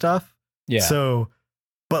that stuff. Yeah. So,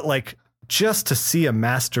 but like just to see a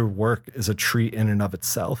master work is a treat in and of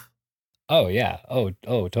itself. Oh yeah. Oh,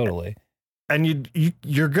 totally. And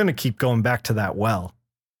you're going to keep going back to that well.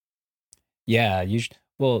 Yeah,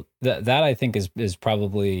 well, that I think is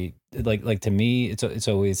probably like to me, it's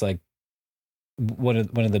always like one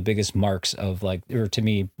of the biggest marks of like, or to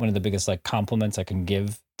me, one of the biggest like compliments I can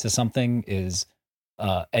give to something is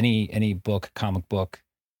any book, comic book,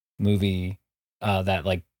 movie that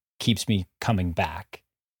like keeps me coming back,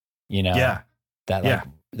 you know. Yeah. That like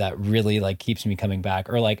that really like keeps me coming back,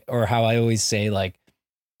 or how I always say, like,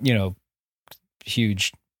 you know,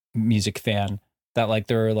 huge music fan, that like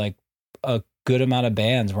there are like a good amount of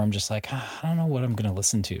bands where I'm just like, I don't know what I'm going to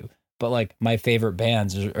listen to, but like my favorite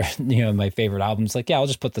bands or, you know, my favorite albums, like, yeah, I'll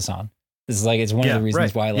just put this on. This is like, it's one of the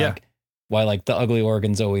reasons why like The Ugly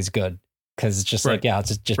Organ's always good. Cause it's just like, yeah,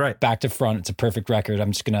 it's just back to front. It's a perfect record.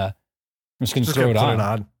 I'm just gonna throw it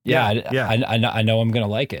on. Yeah. I know I'm going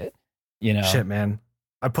to like it, you know. Shit, man.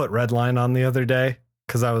 I put Redline on the other day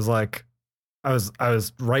because I was like, I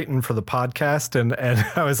was writing for the podcast and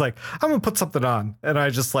I was like, I'm gonna put something on, and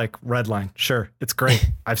I just like Redline. Sure, it's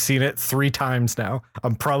great. I've seen it 3 times now.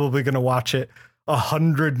 I'm probably gonna watch it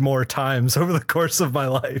 100 more times over the course of my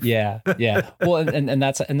life. Yeah. Well, and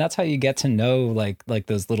that's how you get to know like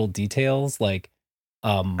those little details. Like,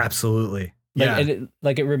 absolutely. Like, yeah. and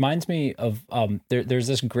it reminds me of there's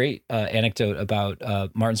this great anecdote about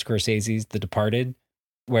Martin Scorsese's The Departed,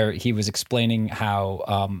 where he was explaining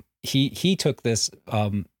how he took this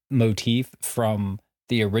motif from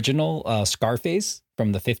the original Scarface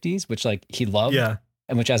from the 50s, which like he loved,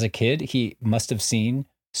 and which as a kid he must have seen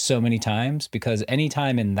so many times, because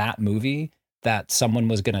anytime in that movie that someone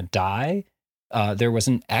was going to die, there was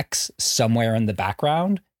an X somewhere in the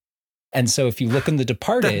background. And so if you look in The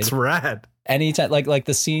Departed, that's rad. Anytime, like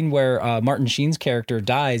the scene where Martin Sheen's character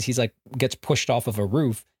dies, he's like gets pushed off of a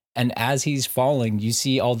roof. And as he's falling, you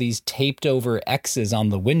see all these taped over X's on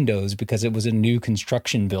the windows because it was a new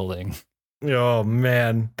construction building. Oh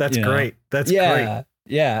man, that's great. That's great.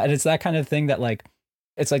 Yeah. And it's that kind of thing that like,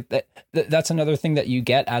 it's like that's another thing that you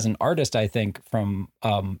get as an artist, I think, from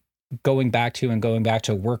going back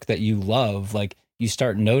to work that you love. Like you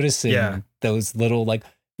start noticing those little, like,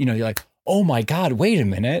 you know, you're like, oh my God, wait a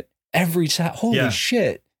minute. Every time, holy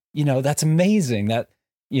shit, you know, that's amazing. That,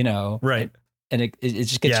 you know, right. And it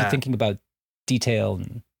just gets you thinking about detail.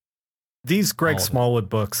 And these Greg Smallwood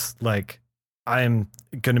books, like I'm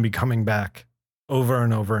going to be coming back over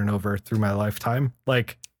and over and over through my lifetime.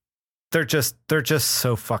 Like they're just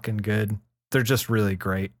so fucking good. They're just really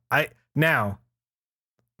great. Now,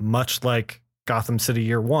 much like Gotham City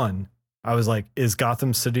Year One, I was like, is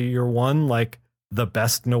Gotham City Year One like the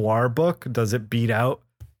best noir book? Does it beat out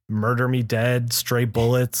Murder Me Dead, Stray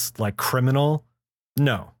Bullets, like Criminal?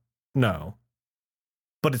 No.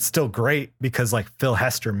 But it's still great because like Phil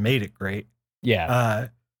Hester made it great. Yeah.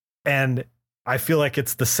 And I feel like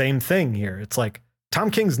it's the same thing here. It's like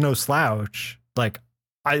Tom King's no slouch. Like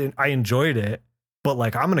I enjoyed it, but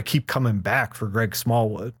like I'm gonna keep coming back for Greg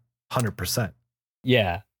Smallwood, 100%.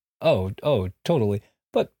 Yeah. Oh, totally.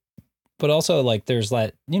 But also like there's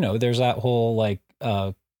that, you know, there's that whole like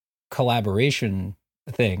collaboration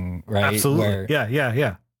thing, right? Absolutely.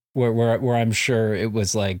 Yeah. Where I'm sure it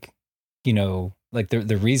was like, you know, like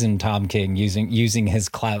the reason Tom King using his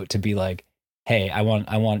clout to be like, hey, I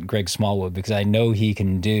want Greg Smallwood because I know he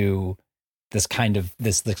can do this kind of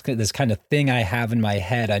this kind of thing I have in my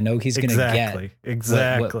head. I know he's gonna get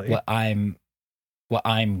exactly what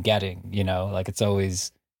I'm getting, you know, like it's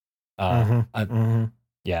always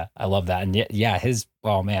yeah, I love that. And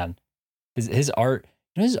his his art,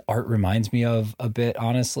 you know, his art reminds me of a bit,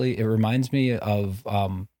 honestly. It reminds me of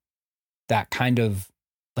that kind of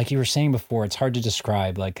like you were saying before, it's hard to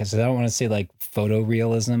describe, like, because I don't want to say like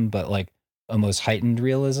photorealism, but like almost heightened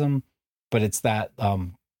realism. But it's that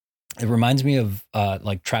it reminds me of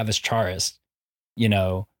like Travis Charest, you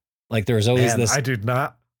know, like there was always Man, this.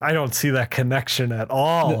 I don't see that connection at No,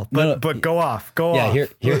 all. no, But go off. yeah, Off.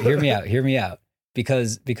 hear me out. Hear me out.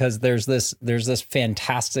 Because there's this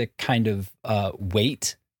fantastic kind of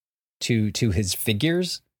weight to his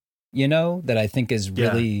figures, you know, that I think is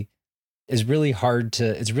really hard to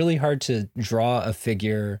it's really hard to draw a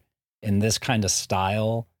figure in this kind of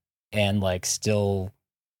style and like still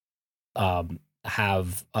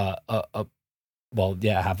have a well,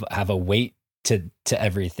 yeah, have a weight to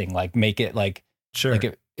everything, like make it like Sure.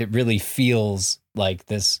 like it really feels like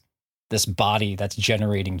this body that's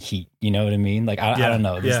generating heat, you know what I mean? Like I don't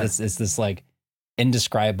know, it's this like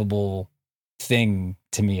indescribable thing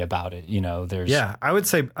to me about it, you know. There's I would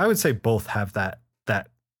say both have that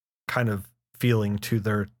kind of feeling to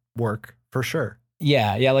their work for sure.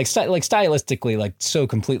 yeah, like like stylistically like so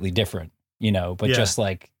completely different, you know, but just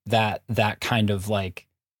like that kind of like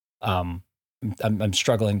I'm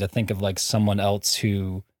struggling to think of like someone else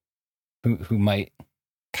who might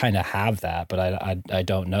kind of have that, but I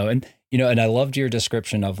don't know. And you know, and I loved your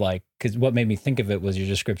description of like, because what made me think of it was your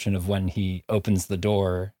description of when he opens the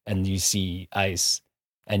door and you see ice,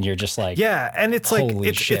 and you're just like, and it's like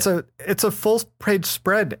shit. it's a full page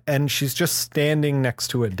spread, and she's just standing next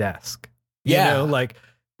to a desk. You Yeah. know, like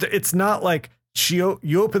it's not like you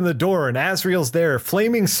open the door and Azrael's there,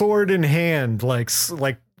 flaming sword in hand, like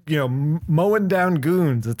you know, mowing down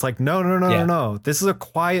goons. It's like no. This is a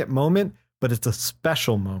quiet moment, but it's a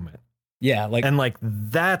special moment. Yeah, like and like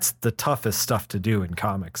that's the toughest stuff to do in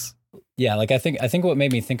comics. Yeah, like I think what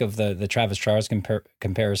made me think of the Travis Charest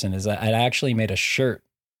comparison is that I actually made a shirt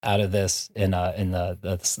out of this in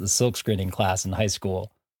the silk screening class in high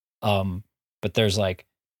school. But there's like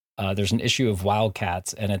there's an issue of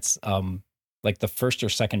Wildcats, and it's like the first or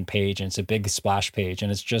second page, and it's a big splash page,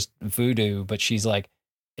 and it's just Voodoo, but she's like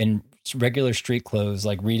in regular street clothes,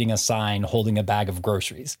 like reading a sign, holding a bag of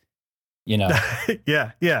groceries, you know.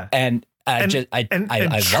 yeah. And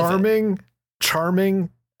I charming,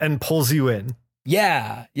 charming, and pulls you in.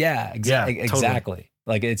 Exactly. Totally.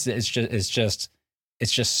 Like it's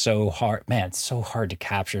just so hard, man. It's so hard to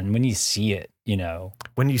capture, and when you see it, you know,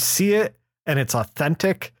 when you see it and it's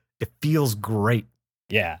authentic, it feels great.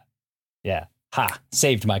 Yeah. Ha!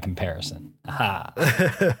 Saved my comparison. Ha!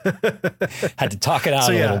 Had to talk it out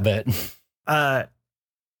a little bit. I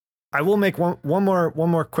will make one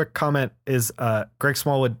more quick comment. Is Greg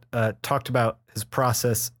Smallwood talked about his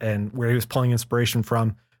process and where he was pulling inspiration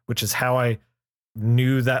from, which is how I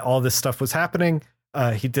knew that all this stuff was happening.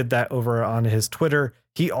 He did that over on his Twitter.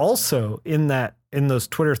 He also in those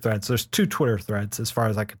Twitter threads, there's 2 Twitter threads as far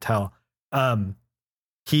as I could tell.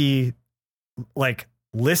 He like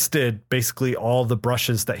listed basically all the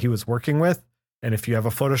brushes that he was working with. And if you have a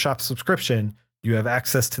Photoshop subscription, you have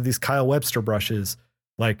access to these Kyle Webster brushes.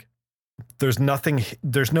 Like there's no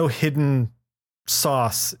hidden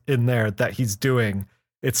sauce in there that he's doing.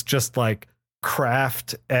 It's just like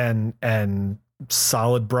craft and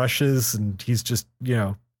solid brushes. And he's just, you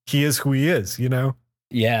know, he is who he is, you know?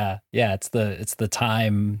 Yeah. It's the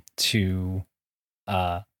time to,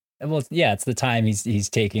 it's the time he's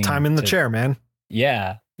taking time in the chair, man.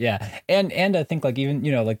 Yeah. And I think like even,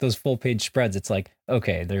 you know, like those full page spreads, it's like,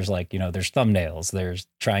 okay, there's like, you know, there's thumbnails, there's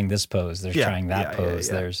trying this pose, there's trying that pose.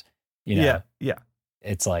 There's, you know,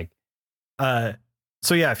 it's like,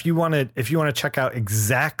 so yeah, if you want to check out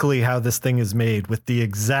exactly how this thing is made with the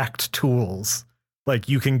exact tools, like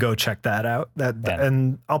you can go check that out.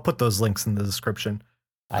 And I'll put those links in the description.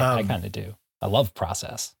 I kind of do. I love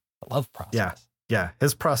process. Yeah.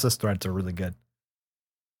 His process threads are really good.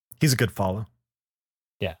 He's a good follow.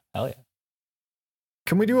 Yeah. Hell yeah.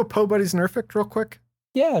 Can we do a Poe Buddies Nerfic real quick?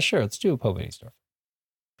 Yeah, sure. Let's do a Poe Buddies Nerfic.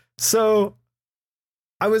 So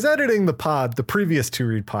I was editing the previous 2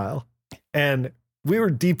 read pile, and we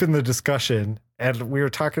were deep in the discussion, and we were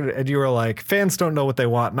talking, and you were like, fans don't know what they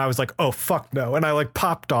want. And I was like, oh, fuck no. And I like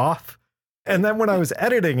popped off. And then when I was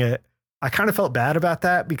editing it, I kind of felt bad about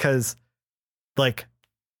that because like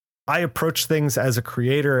I approach things as a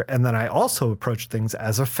creator, and then I also approach things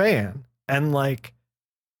as a fan. And like,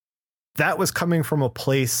 that was coming from a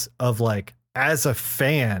place of like, as a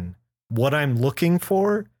fan, what I'm looking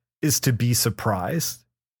for is to be surprised,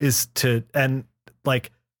 and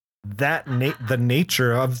like that, the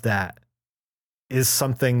nature of that is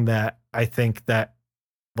something that I think that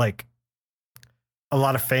like a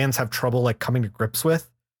lot of fans have trouble like coming to grips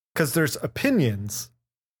with, because there's opinions,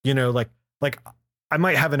 you know, like I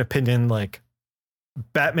might have an opinion like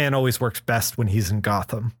Batman always works best when he's in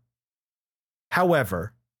Gotham.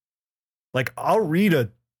 However, like I'll read a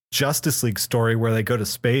Justice League story where they go to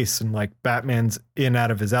space and like Batman's in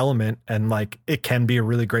out of his element and like it can be a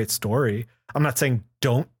really great story. I'm not saying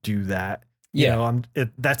don't do that. Yeah. You know,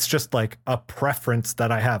 that's just like a preference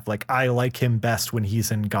that I have. Like I like him best when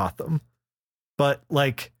he's in Gotham. But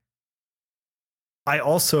like I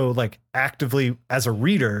also like actively as a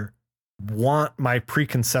reader want my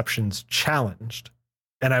preconceptions challenged.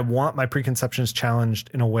 And I want my preconceptions challenged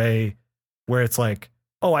in a way where it's like,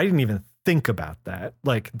 oh, I didn't even think about that.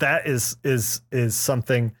 Like that is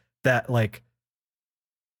something that like,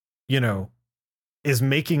 you know, is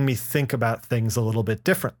making me think about things a little bit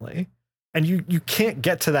differently. And you can't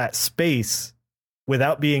get to that space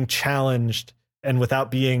without being challenged and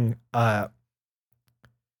without being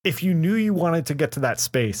if you knew you wanted to get to that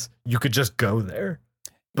space, you could just go there.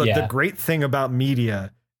 But the great thing about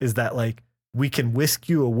media is that like we can whisk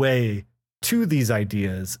you away to these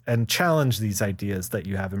ideas and challenge these ideas that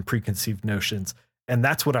you have in preconceived notions. And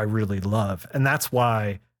that's what I really love. And that's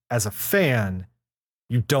why as a fan,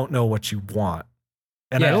 you don't know what you want.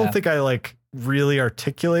 And I don't think I like really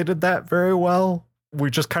articulated that very well. We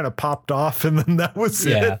just kind of popped off and then that was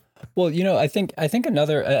it. Well, you know, I think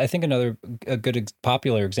another a good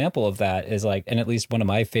popular example of that is like, and at least one of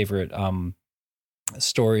my favorite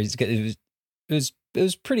stories, it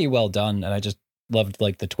was pretty well done and I just loved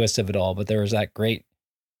like the twist of it all, but there was that great,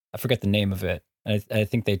 I forget the name of it. I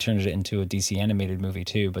think they turned it into a DC animated movie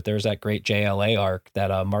too, but there was that great JLA arc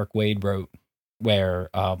that Mark Waid wrote where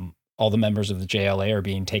all the members of the JLA are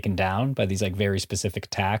being taken down by these like very specific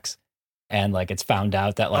attacks. And like, it's found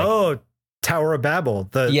out that like, Tower of Babel.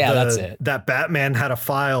 That's it. That Batman had a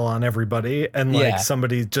file on everybody and like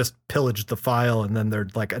somebody just pillaged the file and then they're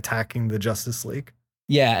like attacking the Justice League.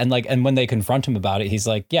 Yeah. And like, and when they confront him about it, he's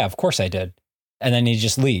like, yeah, of course I did. And then he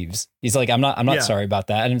just leaves. He's like, I'm not sorry about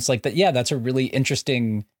that. And it's like that. Yeah, that's a really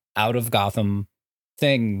interesting out of Gotham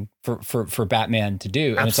thing for Batman to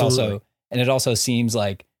do. And Absolutely. it also seems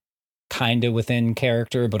like kind of within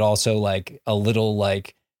character, but also like a little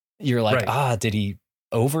like, you're like, did he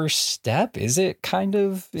overstep? Is it kind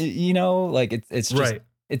of, you know, like it's just, right.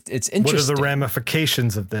 It's interesting. What are the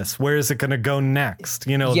ramifications of this? Where is it going to go next?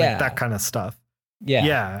 You know, like that kind of stuff. Yeah.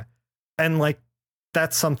 Yeah. And like,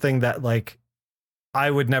 that's something that like, I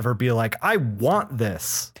would never be like, I want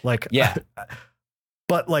this. Like,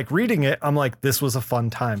 but like reading it, I'm like, this was a fun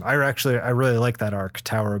time. I really like that arc,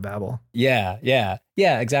 Tower of Babel. Yeah,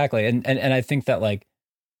 exactly. And I think that like,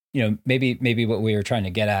 you know, maybe what we were trying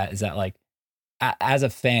to get at is that like, as a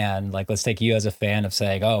fan, like, let's take you as a fan of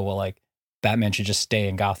saying, oh, well, like Batman should just stay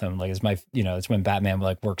in Gotham. Like it's it's when Batman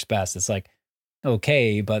like works best. It's like,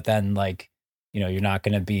 okay, but then like, you know, you're not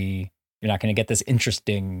going to get this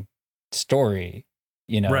interesting story.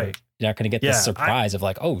 You know, right. You're not going to get this surprise of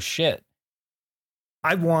like, oh shit.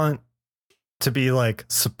 I want to be like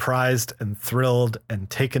surprised and thrilled and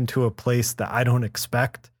taken to a place that I don't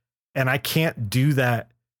expect. And I can't do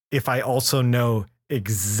that if I also know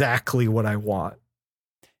exactly what I want.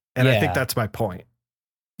 And I think that's my point.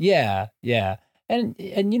 Yeah. Yeah. And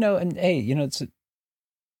you know, and hey, you know,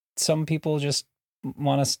 some people just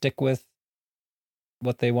want to stick with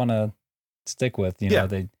what they want to stick with, you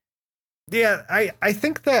know, Yeah, I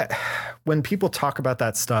think that when people talk about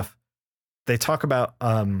that stuff, they talk about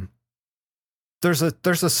there's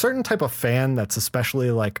a certain type of fan that's especially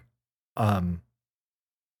like kind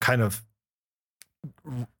of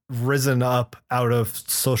risen up out of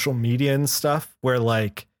social media and stuff where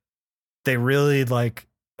like they really like,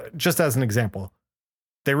 just as an example,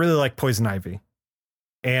 they really like Poison Ivy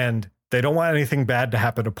and they don't want anything bad to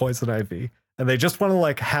happen to Poison Ivy and they just want to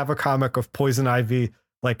like have a comic of Poison Ivy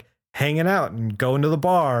like hanging out and going to the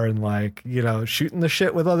bar and like, you know, shooting the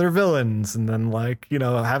shit with other villains and then like, you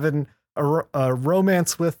know, having a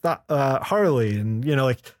romance with Harley and, you know,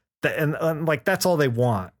 like that. And like, that's all they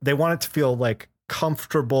want. They want it to feel like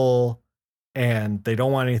comfortable and they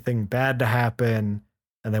don't want anything bad to happen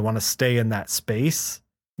and they want to stay in that space.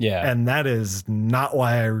 Yeah. And that is not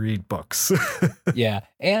why I read books. Yeah.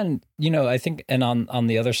 And, you know, I think, and on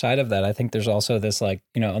the other side of that, I think there's also this, like,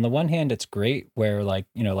 you know, on the one hand, it's great where like,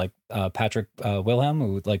 you know, like Patrick Wilhelm,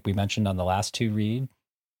 who like we mentioned on the last two read,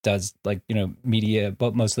 does like, you know, media,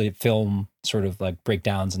 but mostly film sort of like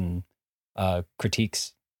breakdowns and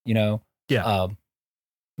critiques, you know? Yeah.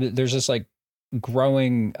 There's this like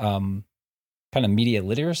growing kind of media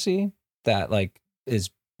literacy that like is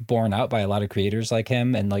borne out by a lot of creators like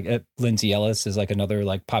him. And like Lindsay Ellis is like another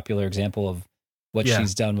like popular example of what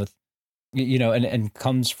she's done with, you know, and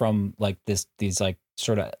comes from like these like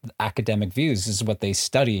sort of academic views. This is what they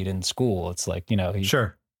studied in school. It's like,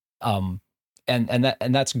 Sure. And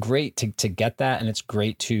that's great to get that, and it's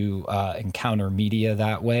great to encounter media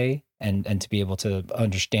that way, and to be able to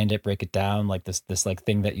understand it, break it down, like this like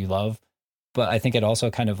thing that you love. But I think it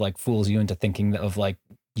also kind of like fools you into thinking of like,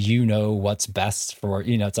 what's best for,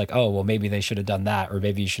 it's like, oh, well, maybe they should have done that, or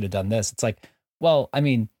maybe you should have done this. It's like, well, I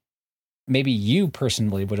mean, maybe you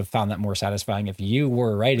personally would have found that more satisfying if you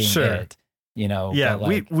were writing it, Yeah, but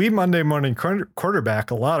like, we Monday morning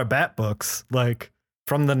quarterback a lot of Bat books like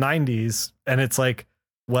from the 90s, and it's like,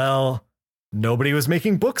 well, nobody was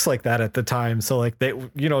making books like that at the time, so like they,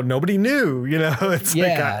 nobody knew, it's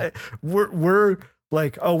like we're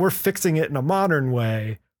like, oh, we're fixing it in a modern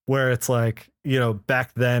way, where it's like,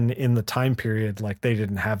 back then in the time period, like they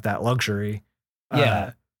didn't have that luxury.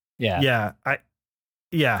 I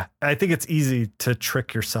think it's easy to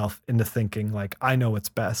trick yourself into thinking like, I know what's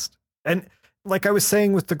best. And like I was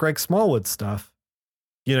saying with the Greg Smallwood stuff,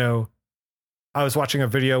 I was watching a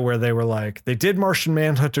video where they were like, they did Martian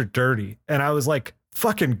Manhunter dirty, and I was like,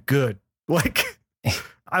 fucking good. Like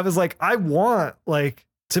I was like, I want like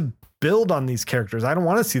to build on these characters. I don't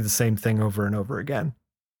want to see the same thing over and over again.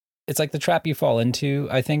 It's like the trap you fall into,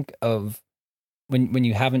 I think, of when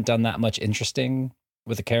you haven't done that much interesting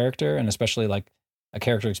with a character, and especially like a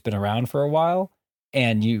character that's been around for a while,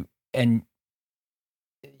 and you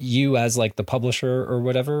as like the publisher or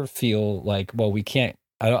whatever feel like, well, we can't,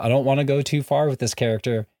 I don't want to go too far with this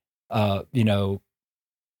character, because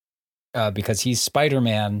he's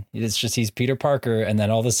Spider-Man. It's just, he's Peter Parker. And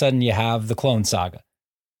then all of a sudden you have the Clone Saga,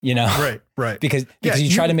 Right. Because you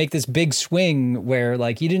try to make this big swing where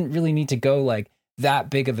like, you didn't really need to go like that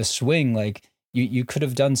big of a swing. Like you could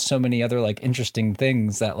have done so many other like interesting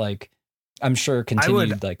things that like, I'm sure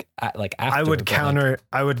continued after. I would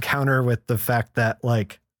counter with the fact that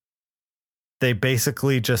like they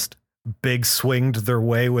basically just big swinged their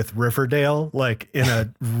way with Riverdale, like in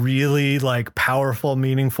a really like powerful,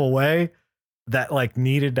 meaningful way that like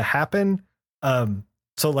needed to happen.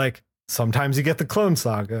 So like sometimes you get the Clone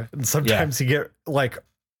Saga, and sometimes you get like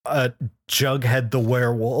a Jughead the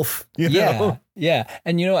werewolf, Yeah.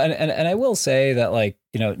 And, and I will say that like,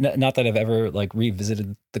 not that I've ever like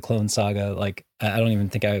revisited the Clone Saga. Like, I don't even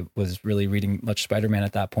think I was really reading much Spider-Man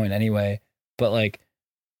at that point anyway, but like,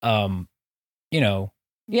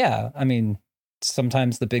 I mean,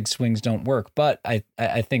 sometimes the big swings don't work, but I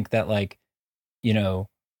think that like,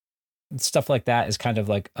 stuff like that is kind of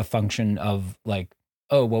like a function of like,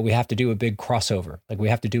 oh, well, we have to do a big crossover. Like we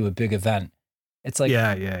have to do a big event. It's like,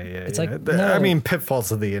 it's like, no. I mean,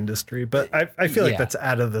 pitfalls of the industry, but I feel like that's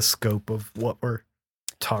out of the scope of what we're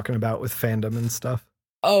talking about with fandom and stuff.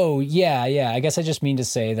 Oh yeah. I guess I just mean to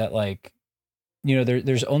say that like,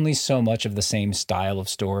 there's only so much of the same style of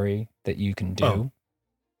story that you can do. Oh.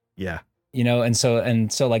 Yeah. And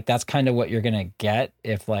so like, that's kind of what you're going to get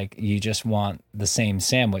if like, you just want the same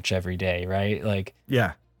sandwich every day. Right. Like,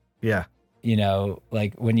 yeah.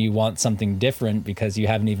 Like when you want something different because you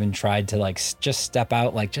haven't even tried to like just step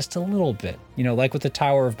out like just a little bit, like with the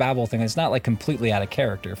Tower of Babel thing, it's not like completely out of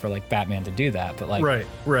character for like Batman to do that, but like, right.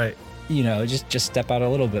 Just step out a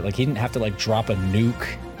little bit. Like he didn't have to like drop a nuke,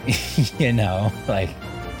 like.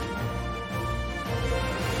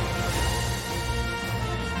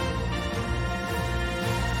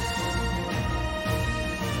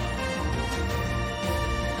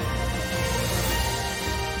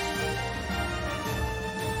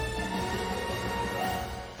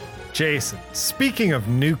 Jason, speaking of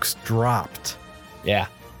nukes dropped. Yeah.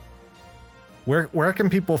 Where can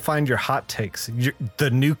people find your hot takes? The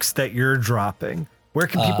nukes that you're dropping. Where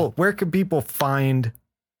can people find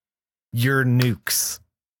your nukes?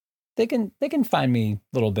 They can find me a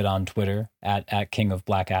little bit on Twitter at King of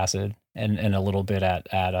Black Acid and a little bit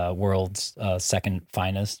at World's Second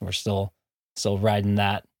Finest. We're still riding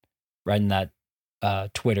that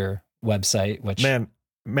Twitter website, which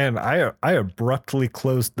Man, I abruptly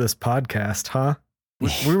closed this podcast, huh?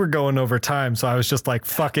 We were going over time, so I was just like,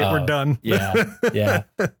 fuck it, we're done. Yeah.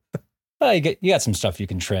 Well, you got some stuff you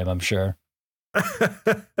can trim, I'm sure.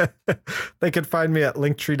 They can find me at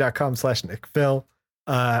linktree.com/nickphil.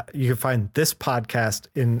 You can find this podcast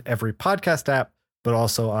in every podcast app, but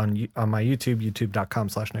also on my YouTube,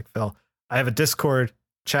 youtube.com/nickphil. I have a Discord,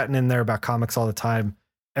 chatting in there about comics all the time.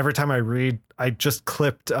 Every time I read, I just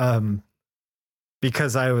clipped,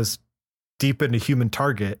 because I was deep into Human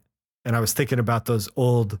Target and I was thinking about those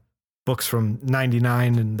old books from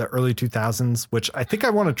 99 and the early 2000s, which I think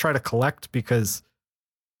I want to try to collect because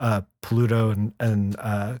Pluto and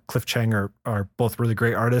Cliff Chang are both really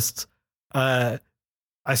great artists. I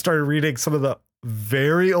started reading some of the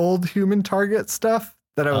very old Human Target stuff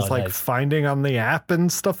that I was nice. finding on the app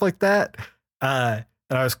and stuff like that. And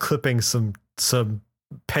I was clipping some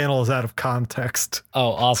panels out of context.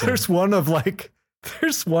 Oh, awesome. There's one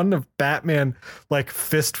of Batman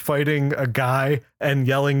fist fighting a guy and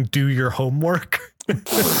yelling, "Do your homework."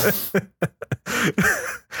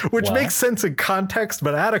 Which makes sense in context,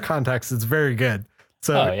 but out of context, it's very good.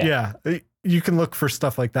 So yeah, you can look for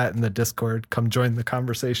stuff like that in the Discord. Come join the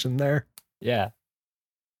conversation there. Yeah.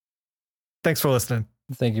 Thanks for listening.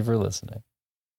 Thank you for listening.